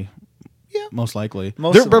 honestly. Yeah. Most likely.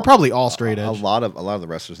 Most They're of them- probably all straight edge. A lot of the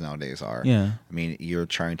wrestlers nowadays are. Yeah. I mean, you're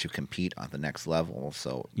trying to compete on the next level,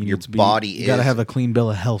 so You your need to be- body you is. gotta have a clean bill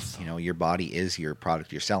of health. your body is your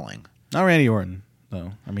product you're selling. Not Randy Orton,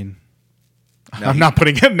 though. I mean, No, I'm he- not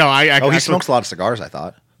putting him. No, I Oh, he actually- smokes a lot of cigars. I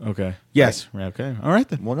thought. Okay. Yes. Okay. All right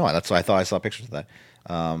then. Well, no, that's why I thought I saw pictures of that.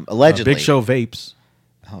 Allegedly, Big Show vapes.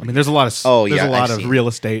 I mean, there's a lot of there's a lot I've of seen- real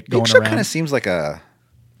estate Big going Show around. kind of seems like a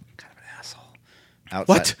kind of an asshole. Outside,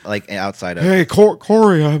 What? Like outside of Hey,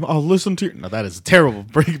 Corey, I'll listen to you. No, that is a terrible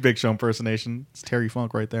Big Show impersonation. It's Terry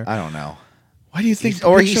Funk right there. I don't know. Why do you think? He's-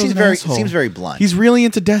 or Big he Show's seems an very- asshole? seems very blunt. He's really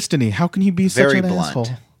into Destiny. How can he be Very such an blunt. asshole?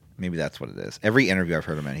 Maybe that's what it is. Every interview I've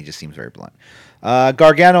heard him in, he just seems very blunt.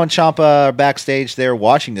 Gargano and Ciampa are backstage. They're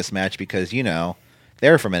watching this match because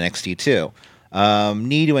they're from NXT too.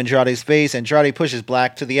 Knee to Andrade's face. Andrade pushes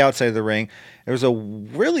Black to the outside of the ring. There was a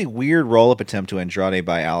really weird roll-up attempt to Andrade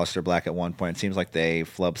by Aleister Black at one point. It seems like they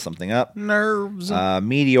flubbed something up. Nerves.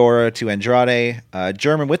 Meteora to Andrade.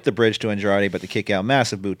 German with the bridge to Andrade, but the kick out.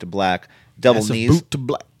 Massive boot to Black. Double Massive knees. boot to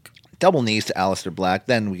Black. Double knees to Aleister Black.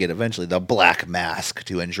 Then we get eventually the Black Mask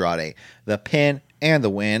to Andrade. The pin and the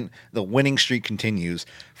win. The winning streak continues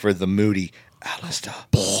for the moody Aleister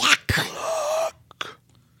Black.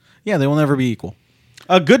 Yeah, they will never be equal.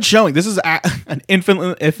 A good showing. This is an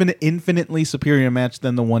infinitely superior match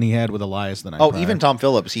than the one he had with Elias the night Oh, prior. even Tom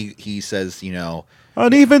Phillips, he says,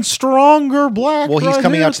 an even stronger Black. well, he's right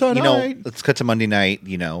coming here out, tonight. let's cut to Monday night,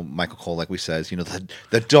 Michael Cole, like we says,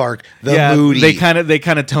 the dark, the yeah, moody. They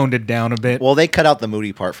kind of toned it down a bit. Well, they cut out the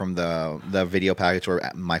moody part from the video package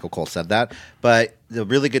where Michael Cole said that. But the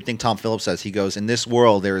really good thing Tom Phillips says, he goes, in this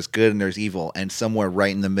world, there is good and there's evil, and somewhere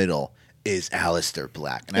right in the middle is Aleister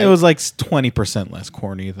Black. And it was like 20% less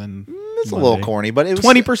corny than. it's a little corny, but it was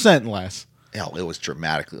 20% less. Oh, it was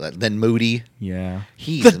dramatically less. Then moody. Yeah,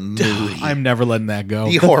 He's moody. I'm never letting that go.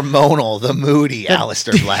 The hormonal, the moody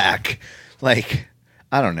Aleister Black. Like,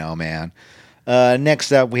 I don't know, man.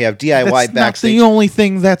 Next up, we have DIY That's not backstage. the only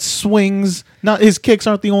thing that swings. Not his kicks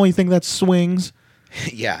aren't the only thing that swings.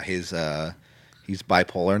 Yeah, he's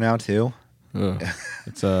bipolar now too.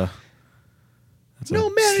 It's a.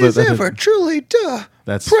 No man is ever truly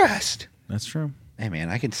depressed. That's true. Hey man,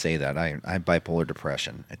 I can say that. I have bipolar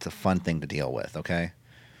depression. It's a fun thing to deal with, okay?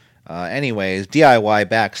 Anyways, DIY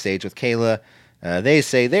backstage with Kayla. They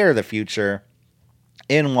say they're the future.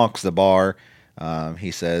 In walks the bar.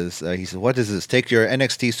 He says, what does this? Take your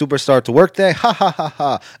NXT superstar to work day? Ha ha ha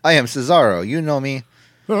ha. I am Cesaro. You know me.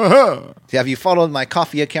 Have you followed my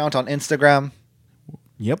coffee account on Instagram?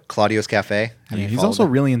 Yep. Claudio's Cafe. Have Yeah, you he's followed also that?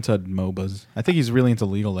 really into MOBAs. I think he's really into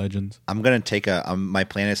League of Legends. I'm gonna take my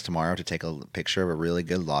plan is tomorrow to take a picture of a really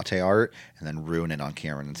good latte art and then ruin it on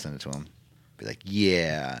camera and send it to him. Be like,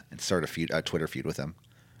 yeah, and start a Twitter feud with him.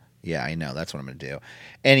 Yeah, I know. That's what I'm gonna do.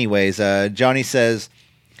 Anyways, Johnny says,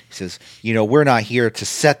 we're not here to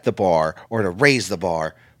set the bar or to raise the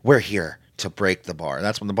bar. We're here to break the bar.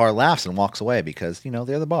 That's when the bar laughs and walks away because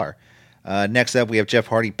they're the bar. Next up, we have Jeff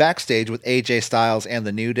Hardy backstage with AJ Styles and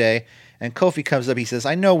the New Day. And Kofi comes up. He says,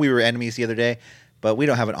 I know we were enemies the other day, but we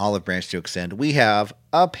don't have an olive branch to extend. We have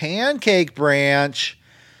a pancake branch.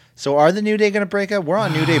 So are the New Day going to break up? We're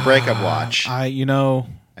on New Day breakup watch. I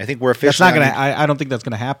think we're that's officially not gonna. I don't think that's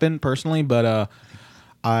gonna happen personally, but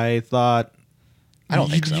I thought. I don't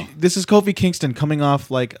think so. This is Kofi Kingston coming off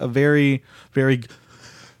like a very, very.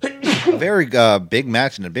 A very big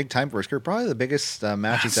match and a big time for his career. Probably the biggest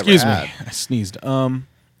match he's ever had. Excuse me, I sneezed.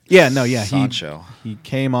 Yeah. Sancho. He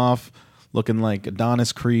came off looking like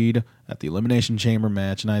Adonis Creed at the Elimination Chamber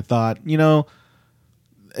match, and I thought,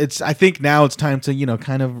 I think now it's time to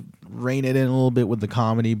kind of rein it in a little bit with the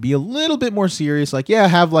comedy, be a little bit more serious. Like,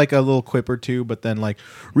 have like a little quip or two, but then like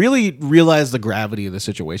really realize the gravity of the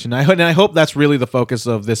situation. And I hope that's really the focus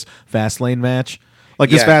of this Fastlane match. Like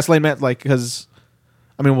this Fastlane match, like because.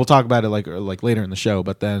 I mean, we'll talk about it like later in the show,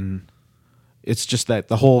 but then it's just that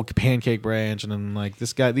the whole pancake branch, and then like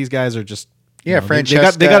these guys are just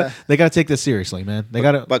Francesca. They got to take this seriously, man. They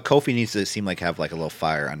got to. But Kofi needs to seem like have like a little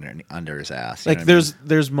fire under his ass. Like there's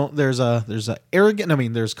a arrogant. I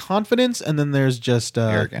mean, there's confidence, and then there's just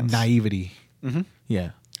arrogance, naivety. Mm-hmm.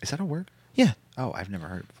 Yeah, is that a word? Yeah. Oh, I've never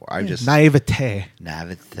heard it before. I just naivete.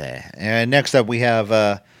 And next up, we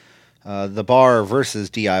have the Bar versus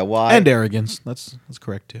DIY and arrogance. That's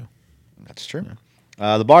correct too. That's true.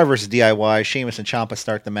 Yeah. The Bar versus DIY. Sheamus and Ciampa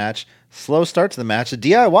start the match. Slow start to the match. The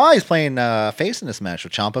DIY is playing face in this match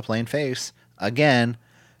with Ciampa playing face again.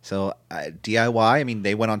 So DIY. I mean,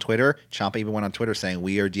 they went on Twitter. Ciampa even went on Twitter saying,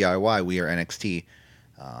 "We are DIY. We are NXT."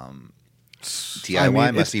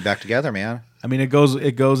 DIY must be back together, man. I mean, it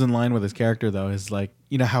goes in line with his character though. Is like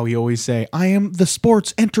how he always say, "I am the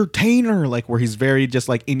sports entertainer," like where he's very just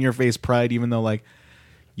like in your face pride, even though like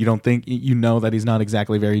you don't think that he's not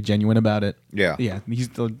exactly very genuine about it. Yeah. He's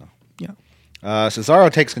still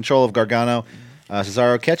Cesaro takes control of Gargano.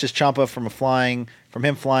 Cesaro catches Ciampa from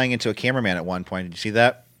him flying into a cameraman at one point. Did you see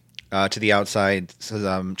that? To the outside.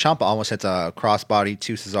 Ciampa almost hits a crossbody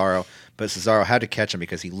to Cesaro, but Cesaro had to catch him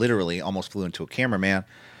because he literally almost flew into a cameraman.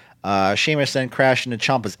 Sheamus then crashed into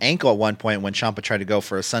Ciampa's ankle at one point when Ciampa tried to go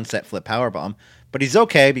for a sunset flip powerbomb, but he's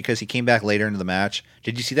okay because he came back later into the match.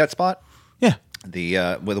 Did you see that spot? Yeah.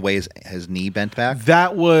 With the way his knee bent back.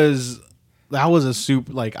 That was a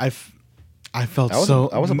super. Like I felt that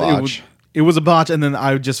was a botch. It was a botch, and then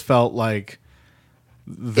I just felt like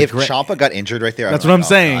if Ciampa got injured right there, that's what I'm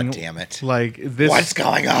saying. God damn it! Like this, what's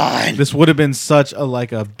going on? This would have been such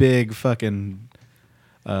a big fucking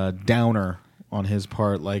downer on his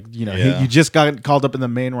part. Like you just got called up in the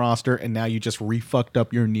main roster, and now you just re-fucked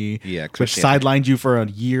up your knee, which sidelined you for a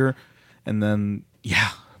year, and then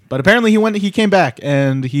But apparently he came back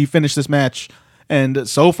and he finished this match. And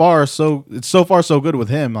so far so good with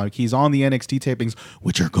him. Like he's on the NXT tapings,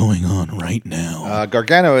 which are going on right now.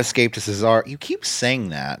 Gargano escaped to Cesaro. You keep saying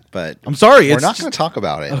that, but I'm sorry, we're not going to talk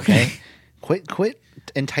about it. Okay, quit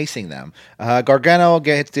enticing them. Gargano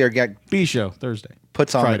gets their B show Thursday.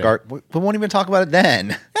 Puts on the guard. We won't even talk about it then.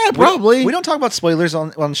 Yeah, probably. We don't talk about spoilers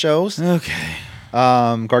on shows. Okay.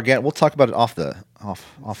 Gargano. We'll talk about it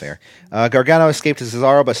off air. Gargano escaped to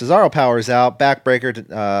Cesaro, but Cesaro powers out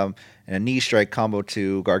backbreaker and a knee strike combo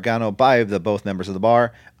to Gargano by both members of the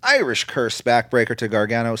Bar. Irish curse backbreaker to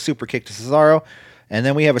Gargano, super kick to Cesaro, and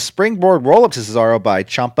then we have a springboard roll up to Cesaro by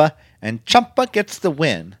Ciampa, and Ciampa gets the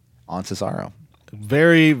win on Cesaro.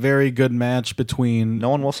 Very, very good match between. No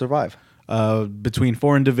one will survive. Between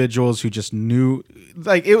four individuals who just knew,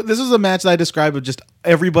 like this is a match that I described with just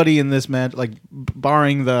everybody in this match, like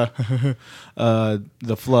barring the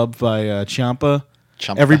flub by Ciampa.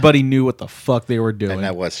 Everybody knew what the fuck they were doing, and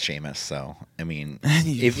that was Sheamus. So I mean,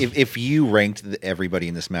 if you ranked everybody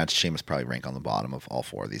in this match, Sheamus probably rank on the bottom of all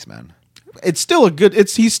four of these men. It's still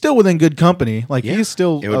he's still within good company. Like he's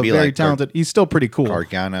still very talented. He's still pretty cool.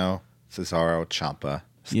 Gargano, Cesaro, Ciampa.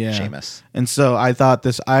 Sheamus. And so I thought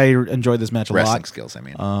I enjoyed this match a lot. Wrestling skills, I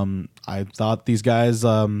mean. I thought these guys,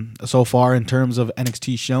 so far in terms of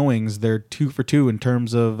NXT showings, they're 2 for 2 in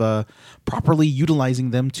terms of properly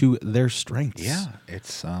utilizing them to their strengths. Yeah,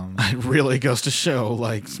 it's it really goes to show,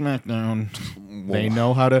 like SmackDown, they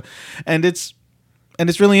know how to, and it's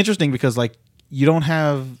really interesting because like you don't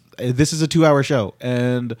have, this is a 2-hour show,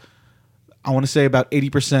 and I want to say about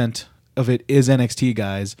 80% of it is NXT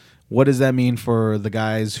guys. What does that mean for the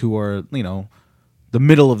guys who are, the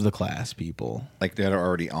middle of the class people? Like that are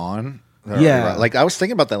already on. Yeah. Like I was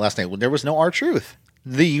thinking about that last night. There was no R-Truth,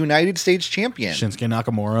 the United States champion. Shinsuke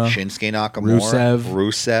Nakamura.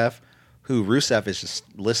 Rusev. Rusev is just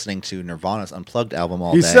listening to Nirvana's Unplugged album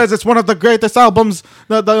all day. He says it's one of the greatest albums.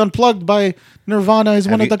 The Unplugged by Nirvana is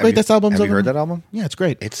one of the greatest albums ever. Have you heard that album? Yeah, it's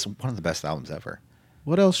great. It's one of the best albums ever.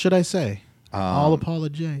 What else should I say? All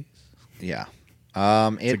apologies. Yeah.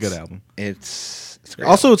 It's a good album. It's great.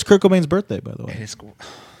 Also, it's Kurt Cobain's birthday, by the way. It is cool.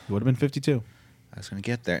 He would have been 52. I was going to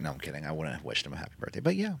get there. No, I'm kidding. I wouldn't have wished him a happy birthday.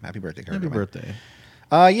 But yeah, happy birthday, Kurt Happy Cobain. birthday.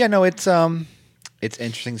 It's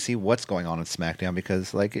interesting to see what's going on in SmackDown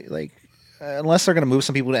because unless they're going to move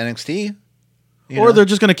some people to NXT, They're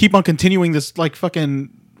just going to keep on continuing this fucking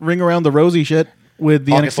ring around the rosy shit with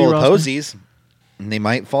the pocket NXT full of roster. posies, and they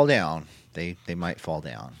might fall down. They might fall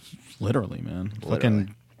down. Literally, man. Literally.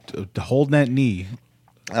 Fucking holding that knee.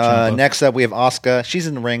 Next up, we have Asuka. She's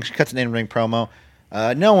in the ring. She cuts an in-ring promo.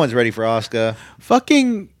 No one's ready for Asuka.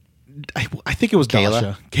 Fucking, I think it was Kayla?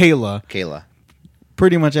 Dasha. Kayla.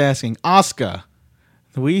 Pretty much asking, Asuka,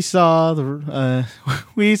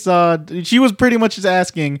 she was pretty much just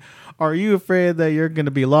asking, are you afraid that you're going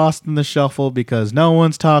to be lost in the shuffle because no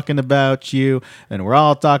one's talking about you and we're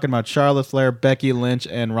all talking about Charlotte Flair, Becky Lynch,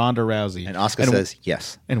 and Ronda Rousey? And Asuka says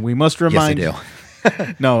yes. And we must remind Yes, I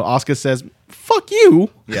do. No, Asuka says, fuck you.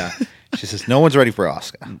 Yeah. She says no one's ready for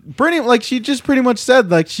Asuka. She just pretty much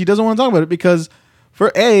said she doesn't want to talk about it because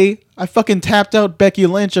I fucking tapped out Becky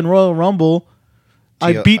Lynch in Royal Rumble.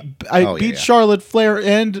 I beat Charlotte Flair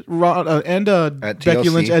and Becky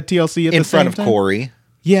Lynch at TLC at in the same front of time. Corey.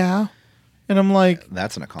 Yeah, and I'm like,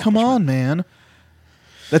 That's an accomplishment. come on, man.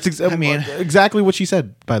 That's exactly what she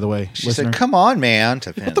said. By the way, She said, "Come on, man."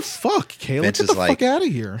 To Vince. What the fuck, Kayla? Vince Get the is like, fuck out of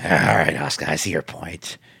here. All right, Asuka, I see your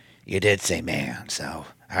point. You did say man, so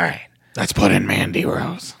all right. Let's put in Mandy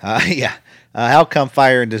Rose. Yeah. How come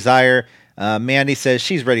Fire and Desire? Mandy says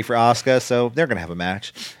she's ready for Asuka, so they're gonna have a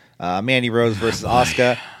match. Mandy Rose versus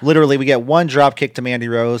Asuka. Literally, we get one drop kick to Mandy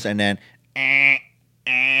Rose, and then.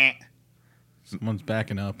 Someone's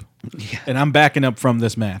backing up, and I'm backing up from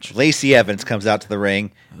this match. Lacey Evans comes out to the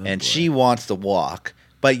ring, and she wants to walk.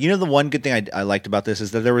 But the one good thing I liked about this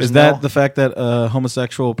is that there was the fact that a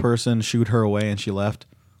homosexual person shooed her away and she left,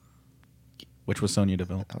 which was Sonya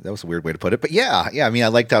Deville. Oh, that was a weird way to put it, but yeah. I mean, I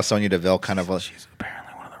liked how Sonya Deville kind of. She's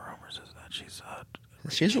apparently one of the rumors is that she's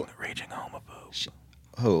a raging homophobe.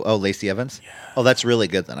 Oh, Lacey Evans. Yeah. Oh, that's really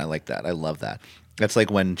good. Then I like that. I love that. That's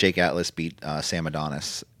like when Jake Atlas beat Sam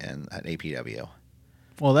Adonis at APW.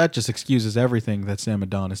 Well, that just excuses everything that Sam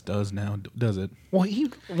Adonis does now, does it? Well,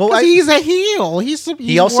 he's a heel.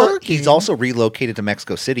 He's also relocated to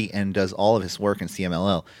Mexico City and does all of his work in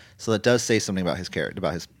CMLL. So that does say something about his character,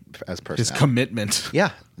 about his personality. His commitment.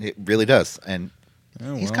 Yeah, it really does. And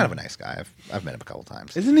he's kind of a nice guy. I've met him a couple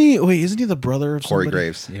times. Isn't he the brother of Corey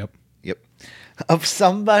somebody? Graves? Yep. Of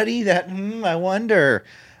somebody that I wonder.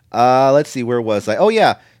 Let's see, where was I? Oh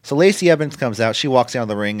yeah. So Lacey Evans comes out. She walks down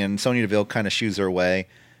the ring, and Sonya Deville kind of shoos her away.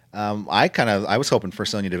 I was hoping for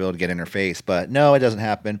Sonya Deville to get in her face, but no, it doesn't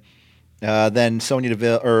happen. Then Sonya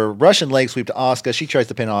Deville Russian leg sweep to Asuka. She tries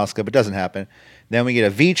to pin Asuka, but doesn't happen. Then we get a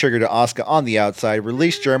V trigger to Asuka on the outside.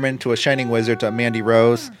 Release German to a Shining Wizard to Mandy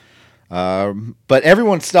Rose. But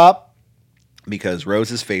everyone stop because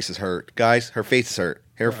Rose's face is hurt. Guys, her face is hurt.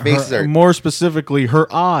 Her face is hurt. More specifically, her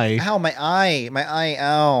eye. Ow, my eye,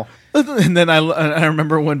 ow. And then I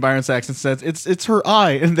remember when Byron Saxton says it's her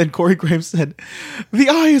eye, and then Corey Graves said, "The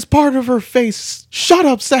eye is part of her face." Shut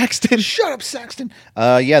up, Saxton. Shut up, Saxton.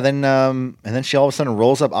 And then she all of a sudden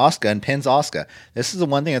rolls up Asuka and pins Asuka. This is the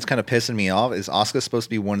one thing that's kind of pissing me off. Is Asuka supposed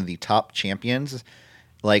to be one of the top champions,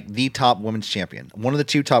 like the top women's champion, one of the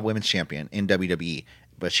two top women's champion in WWE,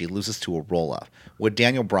 but she loses to a roll up. Would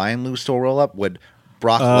Daniel Bryan lose to a roll up? Would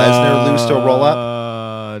Brock Lesnar lose to a roll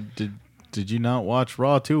up? Did you not watch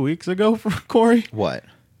Raw 2 weeks ago for Corey? What?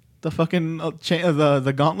 The fucking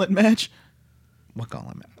the gauntlet match? What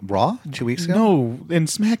gauntlet match? Raw 2 weeks ago? No, in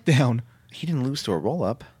SmackDown. He didn't lose to a roll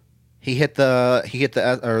up. He hit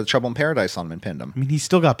the Trouble in Paradise on him and pinned him. I mean, he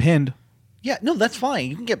still got pinned. Yeah, no, that's fine.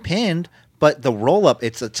 You can get pinned, but the roll up,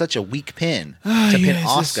 it's such a weak pin to pin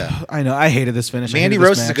Asuka. I know. I hated this finish. Mandy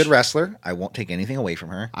Rose is a good wrestler. I won't take anything away from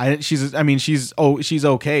her. She's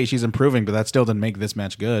okay. She's improving, but that still didn't make this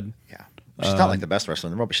match good. Yeah. She's not like the best wrestler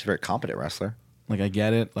in the world, but she's a very competent wrestler. Like, I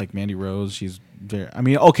get it. Like, Mandy Rose, she's very... I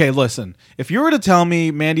mean, okay, listen. If you were to tell me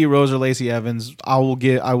Mandy Rose or Lacey Evans, I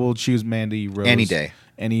will choose Mandy Rose. Any day.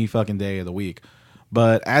 Any fucking day of the week.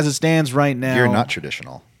 But as it stands right now... You're not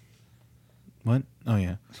traditional. What? Oh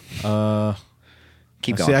yeah.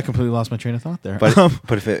 Keep See, going. I completely lost my train of thought there. But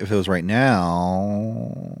but if it was right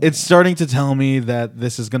now, It's starting to tell me that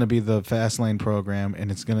this is going to be the Fastlane program, and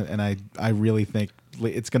it's gonna. And I really think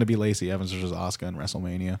it's going to be Lacey Evans versus Asuka in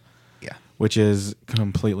WrestleMania, yeah. which is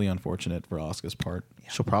completely unfortunate for Asuka's part.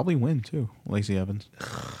 She'll probably win too, Lacey Evans.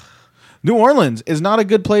 New Orleans is not a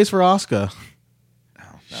good place for Asuka. No.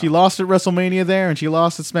 She lost at WrestleMania there, and she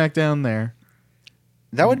lost at SmackDown there.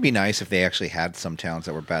 That would be nice if they actually had some towns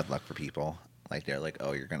that were bad luck for people. Like they're like,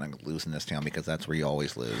 oh, you're gonna lose in this town because that's where you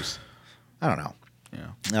always lose. I don't know.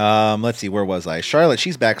 Yeah. Let's see, where was I? Charlotte,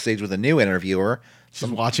 she's backstage with a new interviewer. She's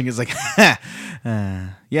watching is like,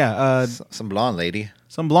 Some blonde lady.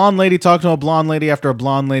 some blonde lady talked to a blonde lady after a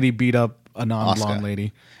blonde lady beat up a non-blonde Asuka.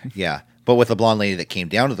 lady. Yeah. But with the blonde lady that came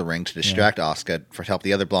down to the ring to distract Asuka to help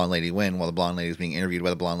the other blonde lady win while the blonde lady was being interviewed by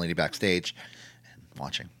the blonde lady backstage and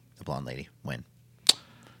watching the blonde lady win.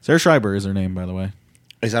 Sarah Schreiber is her name, by the way.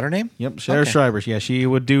 Is that her name? Yep, Sarah Okay. Schreiber. Yeah, she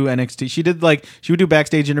would do NXT. She would do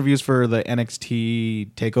backstage interviews for the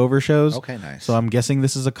NXT takeover shows. Okay, nice. So I'm guessing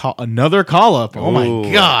this is another call up. Oh my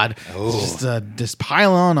Ooh. god! Ooh. Just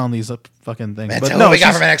pile on these fucking things. That's But who no, we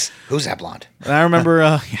got she's- from NXT. Who's that blonde? I remember.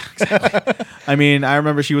 Yeah, exactly. I mean, I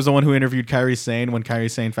remember she was the one who interviewed Kairi Sane when Kairi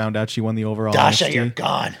Sane found out she won the overall. NXT.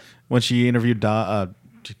 gone. When she interviewed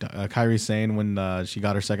Kairi Sane when she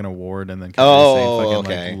got her second award, and then Kairi Oh, Sane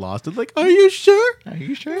fucking okay. like lost it. Like, are you sure? Are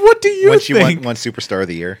you sure? What do you When she think? won Superstar of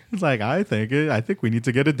the Year. It's like I think we need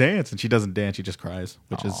to get a dance, and she doesn't dance. She just cries,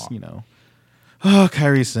 which is Oh,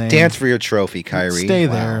 Kairi Sane, Dance for your trophy, Kyrie. Stay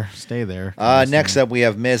Wow. there, stay there. Kairi Next Sane. up, we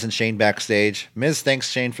have Miz and Shane backstage. Miz thanks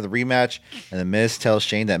Shane for the rematch, and then Miz tells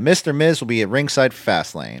Shane that Mr. Miz will be at ringside for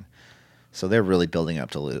Fastlane. So they're really building up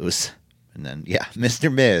to lose. And then, yeah,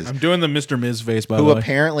 Mr. Miz, I'm doing the Mr. Miz face by who the way.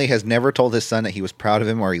 apparently has never told his son that he was proud of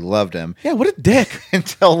him or he loved him Yeah, what a dick.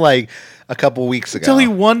 until like a couple weeks ago. Until he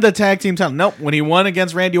won the tag team title. Nope. When he won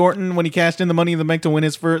against Randy Orton, when he cashed in the Money in the Bank to win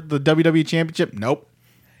his for the WWE Championship. Nope.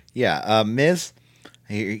 Yeah, Miz,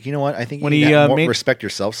 you know what? I think When you he, need to made- respect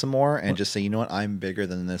yourself some more and just say, you know what? I'm bigger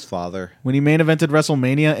than this father. When he main evented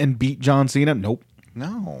WrestleMania and beat John Cena. Nope.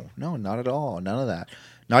 No, not at all. None of that.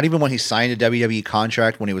 Not even when he signed a WWE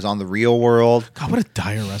contract when he was on the Real World. God, what a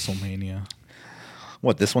dire WrestleMania.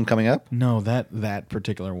 What, this one coming up? No, that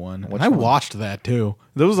particular one. Which And I one? watched that too.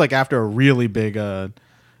 That was like after a really big that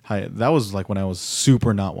was like when I was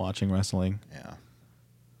super not watching wrestling. Yeah.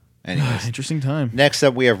 Anyways, Interesting time. next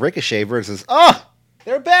up we have Ricochet versus,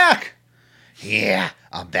 they're back. Yeah,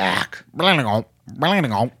 I'm back.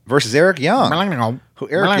 Versus Eric Young. Who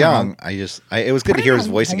Eric Young, it was good to hear his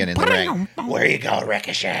voice again in the ring. Where you go,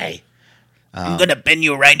 Ricochet? I'm gonna pin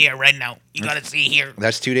you right here, right now. You gotta see here.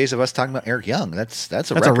 That's 2 days of us talking about Eric Young. That's a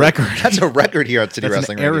a record. That's a record here at City That's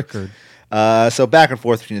Wrestling an Radio. record. So back and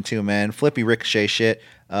forth between the two men. Flippy Ricochet shit.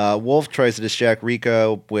 Wolf tries to distract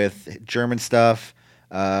Rico with German stuff.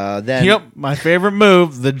 Then Yep, my favorite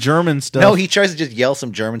move, the German stuff. No, he tries to just yell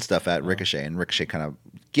some German stuff at Ricochet, and Ricochet kind of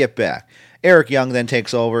get back. Eric Young then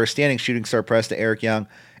takes over, standing shooting star press to Eric Young.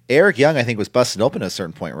 Eric Young, I think, was busted open at a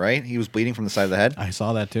certain point, right? He was bleeding from the side of the head. I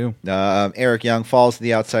saw that too. Eric Young falls to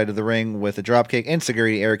the outside of the ring with a dropkick.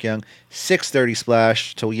 Insecurity to Eric Young. 630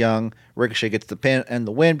 splash to Young. Ricochet gets the pin and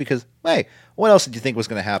the win because, hey, what else did you think was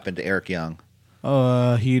going to happen to Eric Young?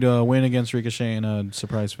 He'd win against Ricochet in a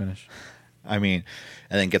surprise finish. I mean,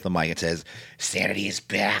 and then get the mic and says, Sanity is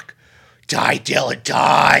back. Die, Dylan,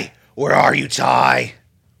 die. Where are you, Ty?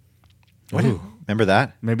 Remember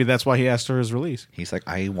that? Maybe that's why he asked for his release. He's like,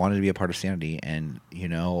 I wanted to be a part of Sanity, and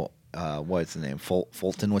what's the name?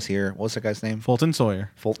 Fulton was here. What was that guy's name? Fulton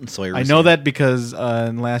Sawyer. Fulton Sawyer. I was know here. that because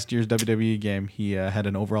in last year's WWE game, he had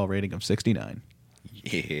an overall rating of 69.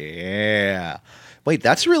 Yeah. Wait,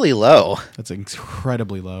 that's really low. That's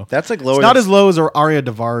incredibly low. That's like lower. It's not than- as low as Arya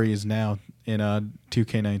Davari is now in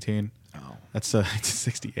 2K19. Oh. That's it's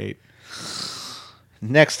 68.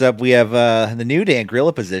 Next up, we have the New Day in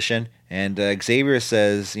gorilla position, and Xavier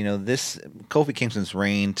says, this Kofi Kingston's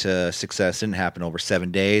reign to success didn't happen over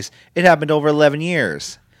 7 days. It happened over 11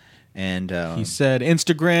 years. And He said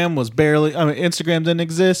Instagram didn't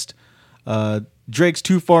exist. Drake's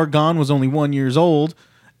Too Far Gone was only 1 year old,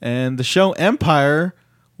 and the show Empire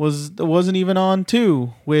wasn't even on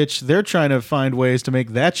too, which they're trying to find ways to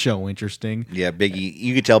make that show interesting. yeah, Biggie,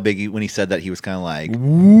 you could tell Biggie when he said that he was kind of like,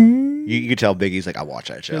 you could tell Biggie's like, I watch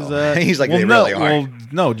that show. 'Cause, He's like, well, they no, really are. Well,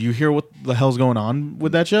 no, do you hear what the hell's going on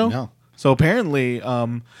with that show? No. So apparently,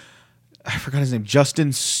 I forgot his name,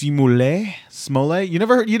 Justin Smollett. You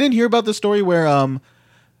didn't hear about the story where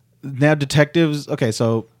now detectives. Okay,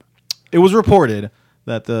 so it was reported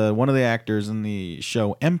that one of the actors in the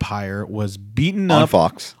show Empire was beaten On up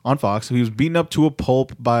Fox. On Fox, he was beaten up to a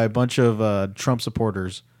pulp by a bunch of Trump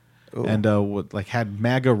supporters, and had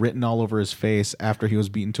MAGA written all over his face after he was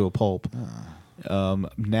beaten to a pulp.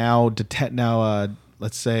 Now,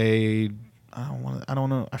 let's say I don't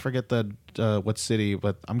know. I forget what city,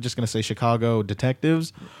 but I'm just gonna say Chicago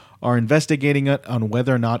detectives are investigating it on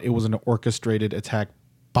whether or not it was an orchestrated attack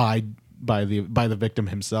by the victim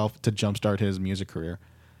himself to jumpstart his music career.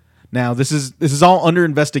 Now, this is all under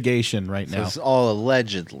investigation right now. This is all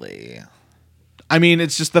allegedly. I mean,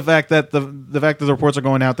 it's just the fact that the reports are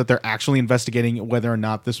going out that they're actually investigating whether or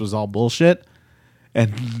not this was all bullshit.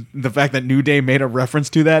 And the fact that New Day made a reference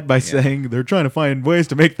to that by saying they're trying to find ways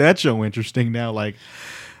to make that show interesting now, like,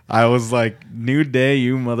 I was like, New Day,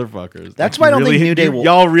 you motherfuckers. That's why I don't think New Day will...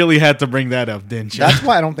 Y'all really had to bring that up, didn't you? That's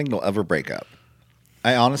why I don't think they'll ever break up.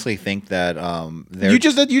 I honestly think that you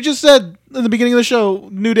just said in the beginning of the show,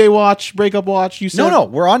 New Day watch, breakup watch. You said No,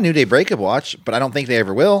 we're on New Day breakup watch, but I don't think they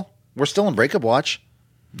ever will. We're still in breakup watch.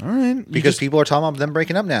 All right. Because people are talking about them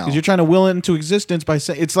breaking up now. Because you're trying to will it into existence by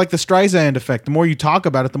saying it's like the Streisand effect. The more you talk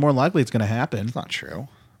about it, the more likely it's going to happen. It's not true.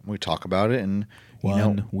 We talk about it, and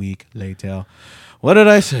One week later. What did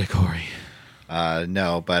I say, Corey?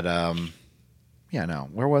 No, but no.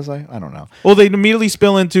 Where was I? I don't know. Well, they immediately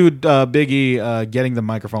spill into Biggie getting the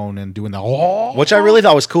microphone and doing the which I really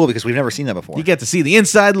thought was cool because we've never seen that before. You get to see the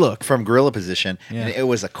inside look from gorilla position, Yeah. and it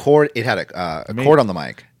was a cord. It had a cord on the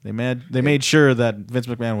mic. They made sure that Vince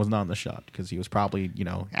McMahon was not in the shot because he was probably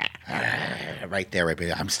right there.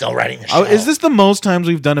 I'm still writing the show. Oh, is this the most times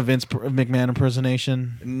we've done a Vince McMahon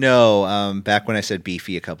impersonation? No. Back when I said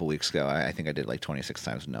beefy a couple weeks ago, I think I did like 26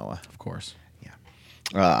 times Noah. Of course.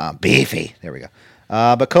 Yeah. Beefy. There we go.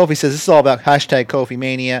 But Kofi says this is all about hashtag Kofi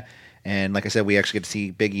Mania. And like I said, we actually get to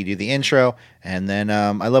see Biggie do the intro. And then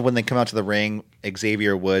I love when they come out to the ring,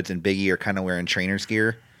 Xavier Woods and Biggie are kind of wearing trainer's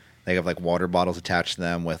gear. They have like water bottles attached to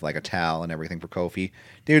them with like a towel and everything for Kofi.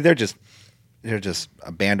 Dude, they're just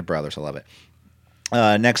a band of brothers. I love it.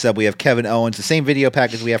 Next up, we have Kevin Owens, the same video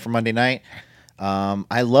package we have for Monday night.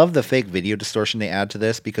 I love the fake video distortion they add to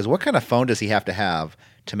this because what kind of phone does he have to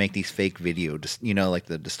make these fake video, like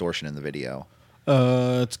the distortion in the video?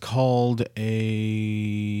 It's called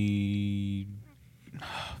a...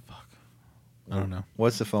 fuck. I don't know.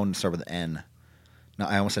 What's the phone to start with an N? No,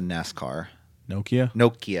 I almost said NASCAR.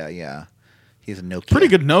 Nokia, yeah. He's a Nokia. Pretty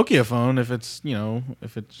good Nokia phone if it's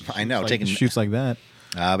I know, shoots like that.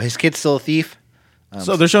 But his kid's still a thief.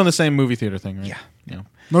 So they're showing the same movie theater thing, right? Yeah.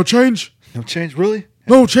 No change. No change, really?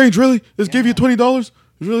 No change, really? This gave you $20? It's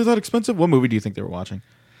really that expensive? What movie do you think they were watching?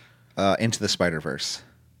 Into the Spider-Verse.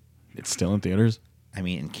 It's still in theaters. I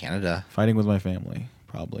mean, in Canada. Fighting with My Family,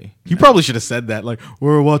 probably. You probably should have said that. Like,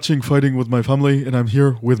 we're watching Fighting with My Family, and I'm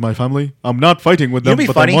here with my family. I'm not fighting with them,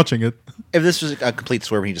 but funny I'm watching it. If this was a complete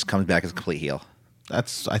swerve and he just comes back as a complete heel. I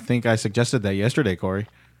think I suggested that yesterday, Corey.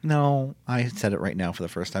 No, I said it right now for the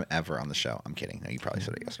first time ever on the show. I'm kidding. No, you probably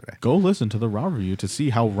said it yesterday. Go listen to the Raw review to see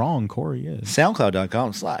how wrong Corey is.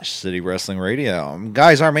 SoundCloud.com/City Wrestling Radio.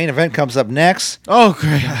 Guys, our main event comes up next. Oh,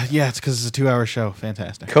 great. Yeah, it's because it's a 2-hour show.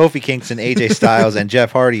 Fantastic. Kofi Kingston, AJ Styles, and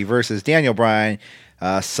Jeff Hardy versus Daniel Bryan,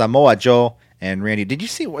 Samoa Joe, and Randy. Did you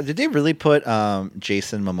see? Did they really put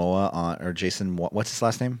Jason Momoa on, or Jason? What's his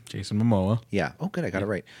last name? Jason Momoa. Yeah. Oh, good. I got it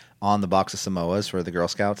right. On the box of Samoas for the Girl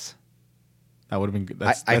Scouts. That would have been good.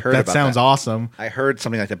 I heard that about sounds that. awesome. I heard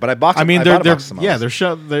something like that, but I bought. I mean, I bought a box of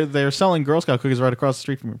Samoas. they're selling Girl Scout cookies right across the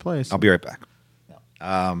street from your place. I'll be right back.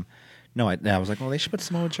 No, I was like, well, they should put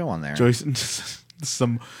Samoa Joe on there. Jason,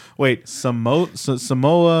 Samoa.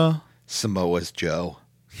 Samoa's Joe.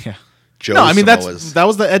 Yeah. Joe. No, I mean Samoa's. that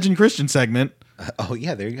was the Edge and Christian segment. Oh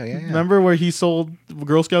yeah, there you go. Yeah. Remember where he sold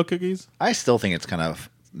Girl Scout cookies? I still think it's kind of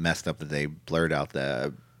messed up that they blurred out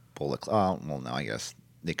the bullet. Oh, well, no, I guess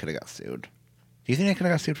they could have got sued. Do you think they could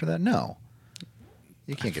have got sued for that? No.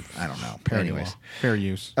 You can't get. I don't know. Fair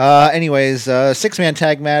use. Anyways, 6-man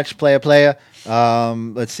tag match. Playa.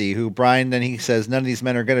 Let's see who Brian. Then he says none of these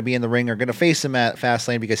men are going to be in the ring. Are going to face him at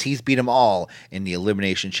Fastlane because he's beat them all in the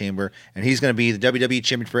Elimination Chamber, and he's going to be the WWE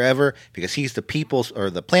champion forever because he's the people's or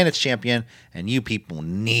the planet's champion, and you people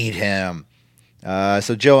need him.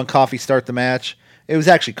 So Joe and Coffee start the match. It was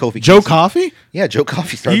actually Kofi. Joe Kingston. Coffey? Yeah, Joe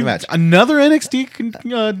Coffey started the match. Another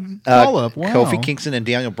NXT call-up. Wow. Kofi Kingston and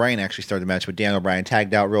Daniel Bryan actually started the match, but Daniel Bryan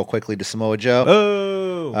tagged out real quickly to Samoa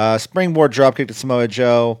Joe. Oh. Springboard dropkick to Samoa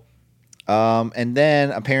Joe. And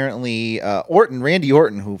then apparently Randy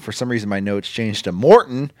Orton, who for some reason my notes changed to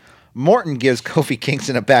Morton. Morton gives Kofi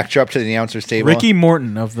Kingston a backdrop to the announcer's table. Ricky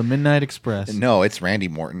Morton of the Midnight Express. No, it's Randy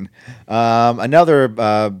Morton.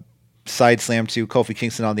 Another side slam to Kofi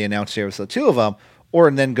Kingston on the announce table. So two of them.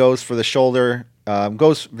 Orton then goes for the shoulder.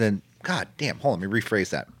 God damn, hold on, let me rephrase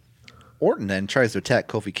that. Orton then tries to attack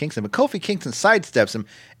Kofi Kingston, but Kofi Kingston sidesteps him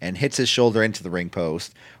and hits his shoulder into the ring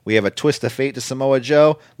post. We have a twist of fate to Samoa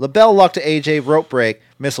Joe, LaBelle lock to AJ, rope break,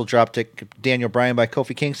 missile drop to Daniel Bryan by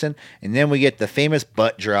Kofi Kingston, and then we get the famous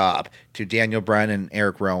butt drop to Daniel Bryan and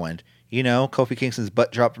Eric Rowan. You know, Kofi Kingston's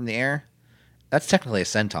butt drop from the air? That's technically a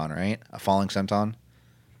senton, right? A falling senton?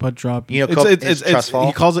 Butt drop. You know, it's trust fall?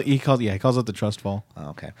 He calls it the trust fall. Oh,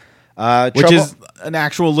 okay. Which is an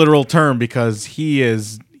actual literal term because he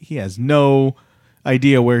has no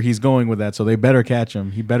idea where he's going with that, so they better catch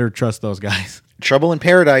him. He better trust those guys. Trouble in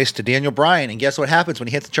Paradise to Daniel Bryan, and guess what happens when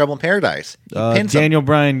he hits Trouble in Paradise? He pins Daniel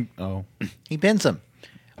Bryan. Oh, he pins him.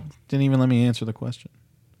 didn't even let me answer the question.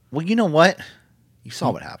 Well, you know what? You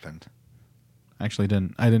saw what happened. Actually,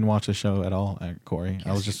 didn't. I didn't watch the show at all, Corey.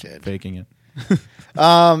 I was you just did. faking it.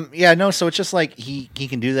 Yeah, no. So it's just like he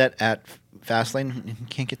can do that at Fastlane. He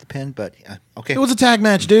can't get the pin, but okay. It was a tag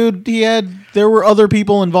match, dude. There were other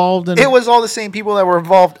people involved, and It was all the same people that were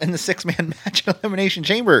involved in the 6-man match at Elimination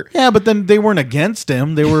Chamber. yeah, but then they weren't against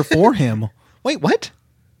him; they were for him Wait, what?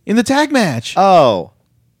 in the tag match. Oh,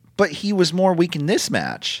 but he was more weak in this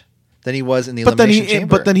match than he was in the Elimination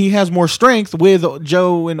Chamber. But then he has more strength with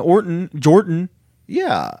Joe and Jordan.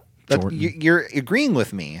 yeah, Jordan. you're agreeing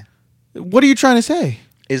with me. What are you trying to say?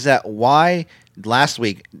 Is that why last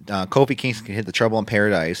week Kofi Kingston could hit the Trouble in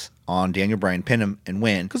Paradise on Daniel Bryan, pin him, and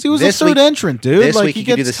win? Because he was This a third week- entrant, dude. This like, week he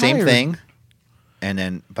could do the gets same tired. thing, and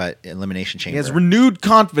then but Elimination Chamber. He has renewed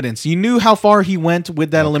confidence. You knew how far he went with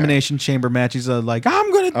that Okay. Elimination Chamber match. He's like,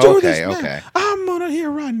 I'm going to do Okay, this now. okay. I'm going to here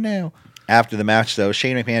right now. After the match, though,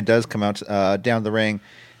 Shane McMahon does come out down the ring,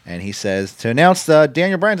 and he says to announce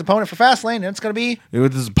Daniel Bryan's opponent for Fastlane, and it's going to be It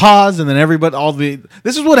was this pause, and then everybody,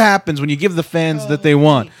 this is what happens when you give the fans that they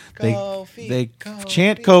want. They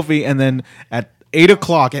chant Kofi, and then at 8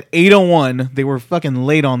 o'clock, at 8:01, they were fucking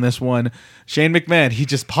late on this one. Shane McMahon, he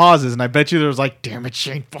just pauses, and I bet you there was like, damn it,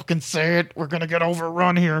 Shane, fucking say it. We're going to get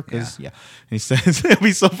overrun here. Yeah. And he says, it'd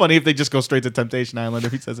be so funny if they just go straight to Temptation Island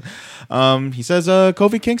if he says it.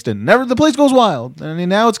 Kofi Kingston. The place goes wild. And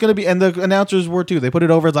now it's going to be, and the announcers were too. They put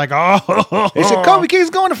it over. It's like, oh. They said Kofi Kingston's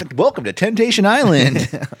going to welcome to Temptation Island.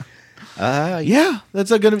 Yeah, that's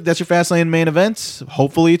your Fastlane main event.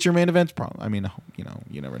 Hopefully, it's your main event. I mean,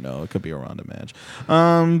 you never know. It could be a Ronda match.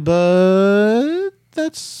 But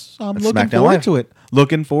I'm looking SmackDown forward Live. to it.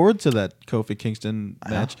 Looking forward to that Kofi Kingston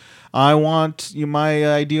match. I want my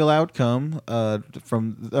ideal outcome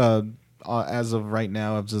from as of right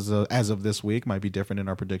now, as of this week, might be different in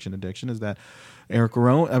our prediction addiction. Is that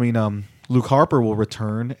Luke Harper will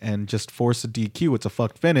return and just force a DQ. It's a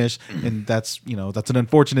fucked finish, and that's an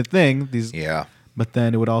unfortunate thing. Yeah. But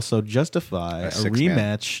then it would also justify a six-man.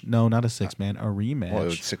 rematch. No, not a 6-man, a rematch. Well, it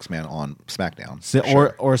was 6-man on SmackDown.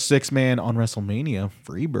 Or 6-man on WrestleMania.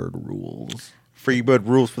 Freebird rules. Freebird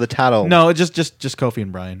rules for the title. No, just Kofi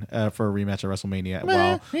and Bryan for a rematch at WrestleMania.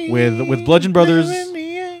 Wow, with Bludgeon Brothers.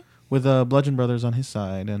 With Bludgeon Brothers on his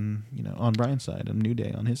side, and on Bryan's side, and New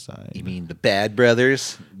Day on his side. You mean the Bad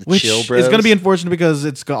Brothers? The Which Chill is Bros? going to be unfortunate because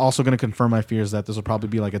it's also going to confirm my fears that this will probably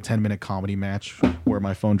be like a 10-minute comedy match where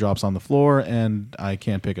my phone drops on the floor and I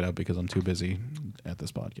can't pick it up because I'm too busy at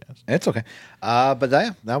this podcast. It's okay. But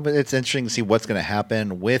it's interesting to see what's going to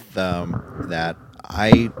happen with that.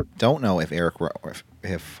 I don't know if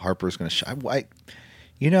if Harper's going to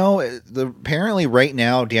apparently right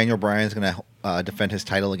now Daniel Bryan's going to defend his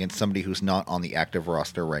title against somebody who's not on the active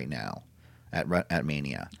roster right now at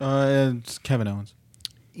Mania. It's Kevin Owens.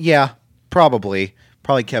 Yeah, probably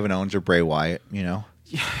Kevin Owens or Bray Wyatt.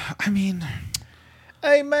 I mean,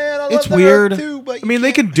 Hey man, I love it's that weird. too, but I mean,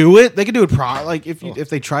 they can do it. They can do it. If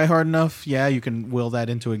they try hard enough, yeah, you can will that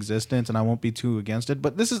into existence, and I won't be too against it.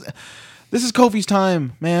 But this is Kofi's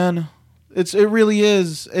time, man. It really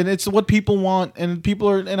is, and it's what people want, and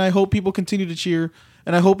I hope people continue to cheer,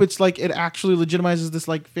 and I hope it's like it actually legitimizes this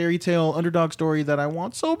like fairy tale underdog story that I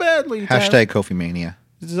want so badly. Hashtag Kofi Mania.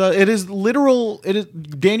 It is literal.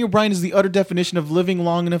 Daniel Bryan is the utter definition of living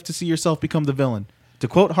long enough to see yourself become the villain. To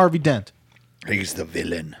quote Harvey Dent, He's the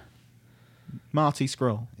villain. Marty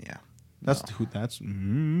Scurll. Yeah. That's who. That's. I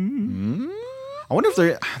wonder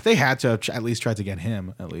if they had to at least try to get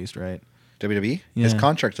him at least, right? WWE? His Yeah.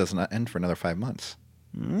 contract doesn't end for another 5 months.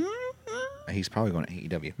 He's probably going to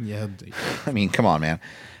AEW. Yeah. I mean, come on, man.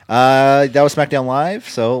 That was SmackDown Live.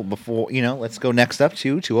 So before, let's go next up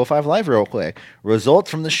to 205 Live real quick.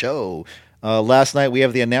 Results from the show. Last night we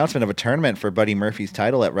have the announcement of a tournament for Buddy Murphy's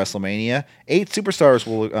title at WrestleMania. 8 superstars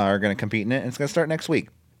are going to compete in it, and it's going to start next week.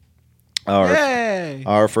 Yay!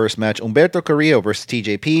 Our first match, Humberto Carrillo versus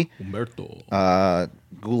TJP. Humberto.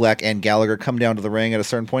 Gulak and Gallagher come down to the ring at a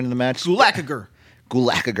certain point in the match. Gulakiger.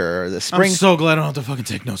 Gulakiger, the I'm spring so glad I don't have to fucking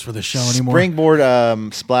take notes for this show anymore.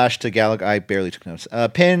 springboard splash to Gallagher. I barely took notes.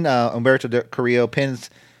 Pin Humberto Carrillo pins.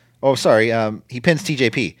 Oh, sorry. He pins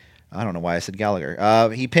TJP. I don't know why I said Gallagher.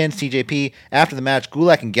 He pins TJP after the match.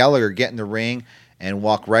 Gulak and Gallagher get in the ring and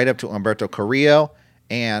walk right up to Humberto Carrillo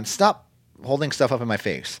and stop holding stuff up in my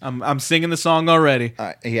face. I'm singing the song already.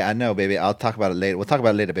 Yeah, I know, baby. I'll talk about it later. We'll talk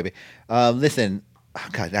about it later, baby. Listen. Oh,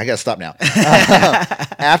 God, I got to stop now.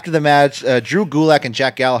 After the match, Drew Gulak and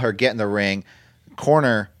Jack Gallagher get in the ring,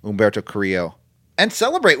 corner Humberto Carrillo, and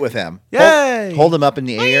celebrate with him. Yay! Hold him up in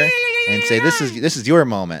the air and say, "This is your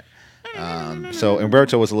moment." So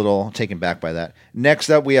Humberto was a little taken back by that. Next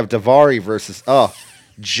up, we have Daivari versus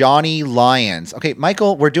Johnny Lyons. Okay,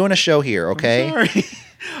 Michael, we're doing a show here. Okay, Sorry.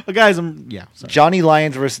 Guys, sorry. Johnny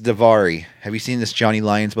Lyons versus Daivari. Have you seen this Johnny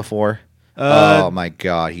Lyons before? Oh my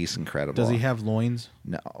God, he's incredible. Does he have loins?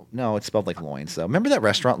 No, it's spelled like loins. So remember that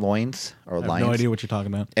restaurant, Loins or I have Lions? no idea what you're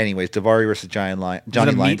talking about. Anyways, Daivari versus Johnny Is it Lyons.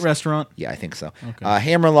 a meat restaurant? Yeah, I think so. Okay.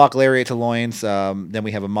 Hammerlock lariat to Loins. Then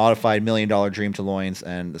we have a modified $1 Million Dream to Loins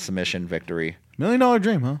and the submission victory. $1 Million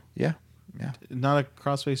Dream, huh? Yeah. Not a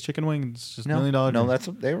crossface chicken wing. It's just No, $1 Million no, Dream. that's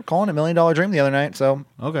they were calling it $1 Million Dream the other night. So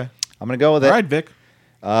Okay. I'm gonna go with it. All right, Vic.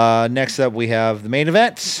 Next up, we have the main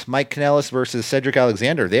event: Mike Kanellis versus Cedric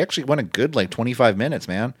Alexander. They actually went a good 25 minutes,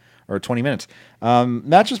 man, or 20 minutes.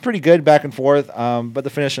 Match was pretty good, back and forth. But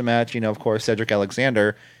the finish of the match, of course, Cedric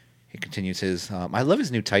Alexander, he continues his. I love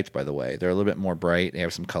his new tights, by the way. They're a little bit more bright. They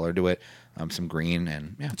have some color to it, some green,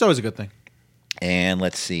 and yeah. It's always a good thing. And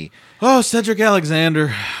let's see. Oh, Cedric Alexander.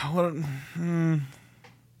 What?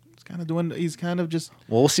 He's kind of just.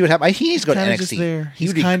 Well, we'll see what happens. He needs to go to Kind of NXT. just there. He He's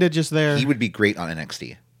would be- kind of just there. He would be great on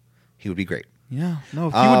NXT. He would be great. Yeah. No,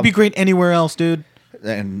 he would be great anywhere else, dude.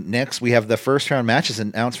 And next, we have the first round matches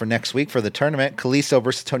announced for next week for the tournament. Kalisto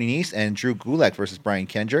versus Tony Nese and Drew Gulak versus Brian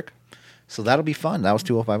Kendrick. So that'll be fun. That was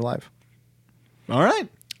 205 Live. All right.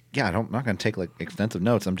 Yeah, I'm not going to take extensive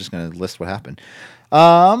notes. I'm just going to list what happened.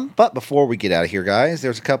 But before we get out of here, guys,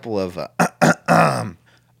 there's a couple of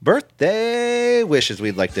birthday wishes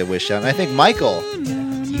we'd like to wish out. And I think, Michael,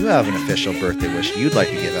 you have an official birthday wish you'd like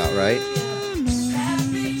to give out, right?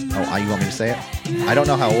 Oh, you want me to say it? I don't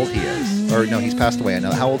know how old he is. Or, no, he's passed away. I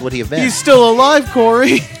know. How old would he have been? He's still alive,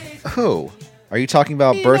 Corey. Who? Are you talking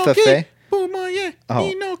about Bertha Faye? Boomaye.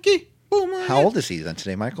 Oh. Inoki. Boomaye. How old is he then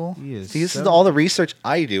today, Michael? He is See, this is 7. all the research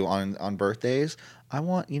I do on birthdays. I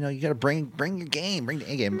want, you got to bring your game, bring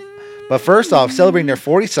the A game. But first off, celebrating their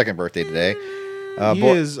 42nd birthday today. He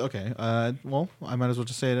is okay. Well, I might as well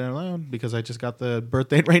just say it out loud because I just got the birth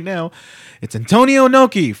date right now. It's Antonio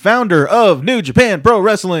Inoki, founder of New Japan Pro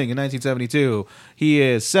Wrestling in 1972. He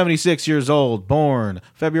is 76 years old, born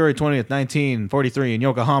February 20th, 1943 in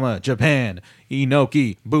Yokohama, Japan.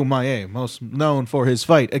 Inoki Boomaye, most known for his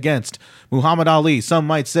fight against Muhammad Ali, some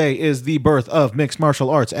might say is the birth of mixed martial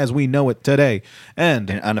arts as we know it today. And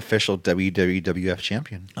an unofficial WWF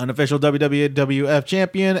champion. Unofficial WWF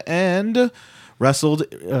champion and wrestled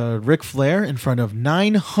Ric Flair in front of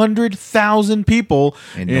 900,000 people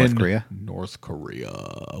In North Korea? North Korea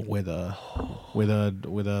with a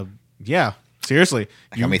yeah. Seriously,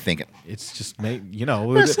 That got me thinking. it's just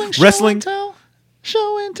wrestling.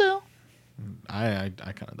 Show and tell. I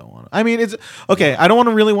kind of don't want to. I mean, it's okay. I don't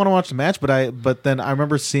really want to watch the match, but then I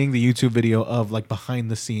remember seeing the YouTube video of behind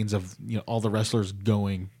the scenes of all the wrestlers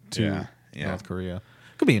going to North Korea.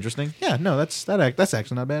 Could be interesting. Yeah, no, that's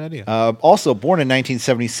actually not a bad idea. Also born in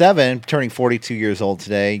 1977, turning 42 years old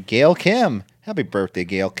today, Gail Kim. Happy birthday,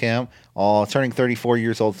 Gail Kim. Turning 34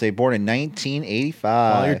 years old today, born in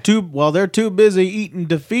 1985. While they're too busy eating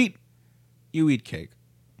defeat, you eat cake.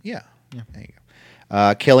 Yeah. There you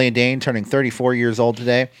go. Killian Dane turning 34 years old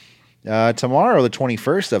today. Tomorrow, the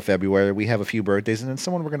 21st of February, we have a few birthdays and then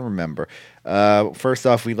someone we're going to remember. First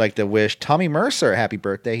off, we'd like to wish Tommy Mercer a happy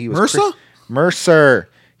birthday. He was Mercer.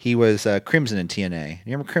 He was Crimson in TNA. You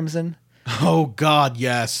remember Crimson? Oh, God,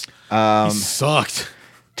 yes. He sucked.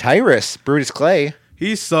 Tyrus, Brutus Clay,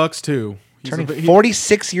 He sucks, too. turning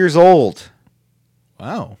 46 years old.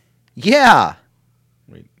 Wow. Yeah.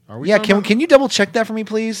 Wait, are we? Yeah, talking about- can you double check that for me,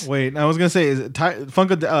 please? Wait, I was going to say, is it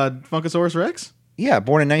Funkasaurus Rex? Yeah,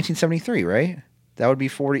 born in 1973, right? That would be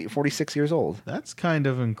 46 years old. That's kind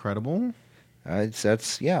of incredible. Yeah.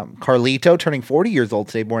 Carlito turning 40 years old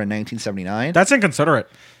today, born in 1979. That's inconsiderate.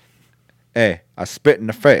 Hey, I spit in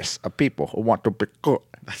the face of people who want to be good.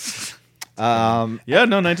 Yeah,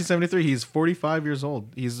 no, 1973. He's 45 years old.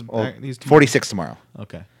 He's 46 tomorrow.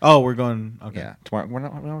 Okay. Oh, we're going. Okay. Yeah, tomorrow. We're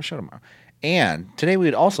not on a show tomorrow. And today we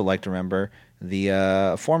would also like to remember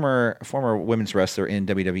the former women's wrestler in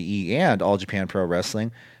WWE and All Japan Pro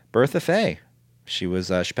Wrestling, Bertha Faye. She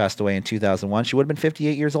passed away in 2001. She would have been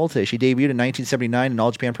 58 years old today. She debuted in 1979 in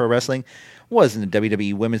All Japan Pro Wrestling, was in the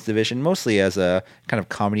WWE Women's Division, mostly as a kind of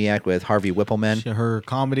comedy act with Harvey Whippleman. Her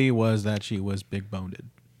comedy was that she was big-boned.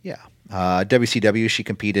 Yeah. WCW, she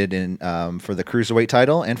competed in for the Cruiserweight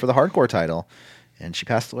title and for the Hardcore title. And she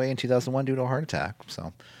passed away in 2001 due to a heart attack.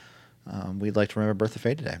 So we'd like to remember Bertha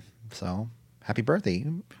Faye today. So happy birthday.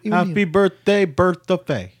 Happy birthday, Bertha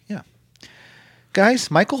Faye. Yeah.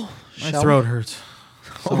 Guys, Michael? My throat hurts.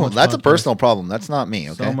 So that's a personal problem. That's not me,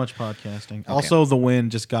 okay? So much podcasting. Okay. Also, the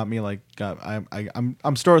wind just got me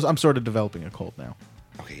I'm sort of developing a cold now.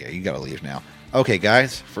 Okay, yeah, you got to leave now. Okay,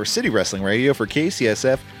 guys, for City Wrestling Radio, for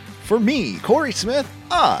KCSF, for me, Corey Smith,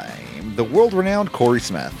 I'm the world-renowned Corey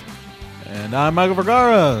Smith. And I'm Michael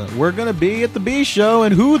Vergara. We're going to be at the B Show,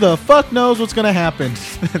 and who the fuck knows what's going to happen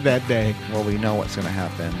that day. Well, we know what's going to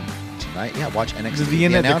happen tonight. Yeah, watch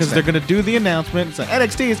NXT. Because they're going to do the announcement. So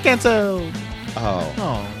NXT is canceled.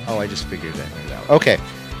 Oh, I just figured that out. Okay,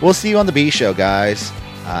 we'll see you on the B Show, guys.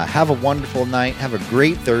 Have a wonderful night. Have a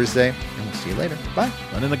great Thursday, and we'll see you later. Bye.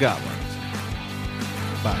 Run in the Goblins.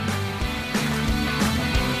 Bye.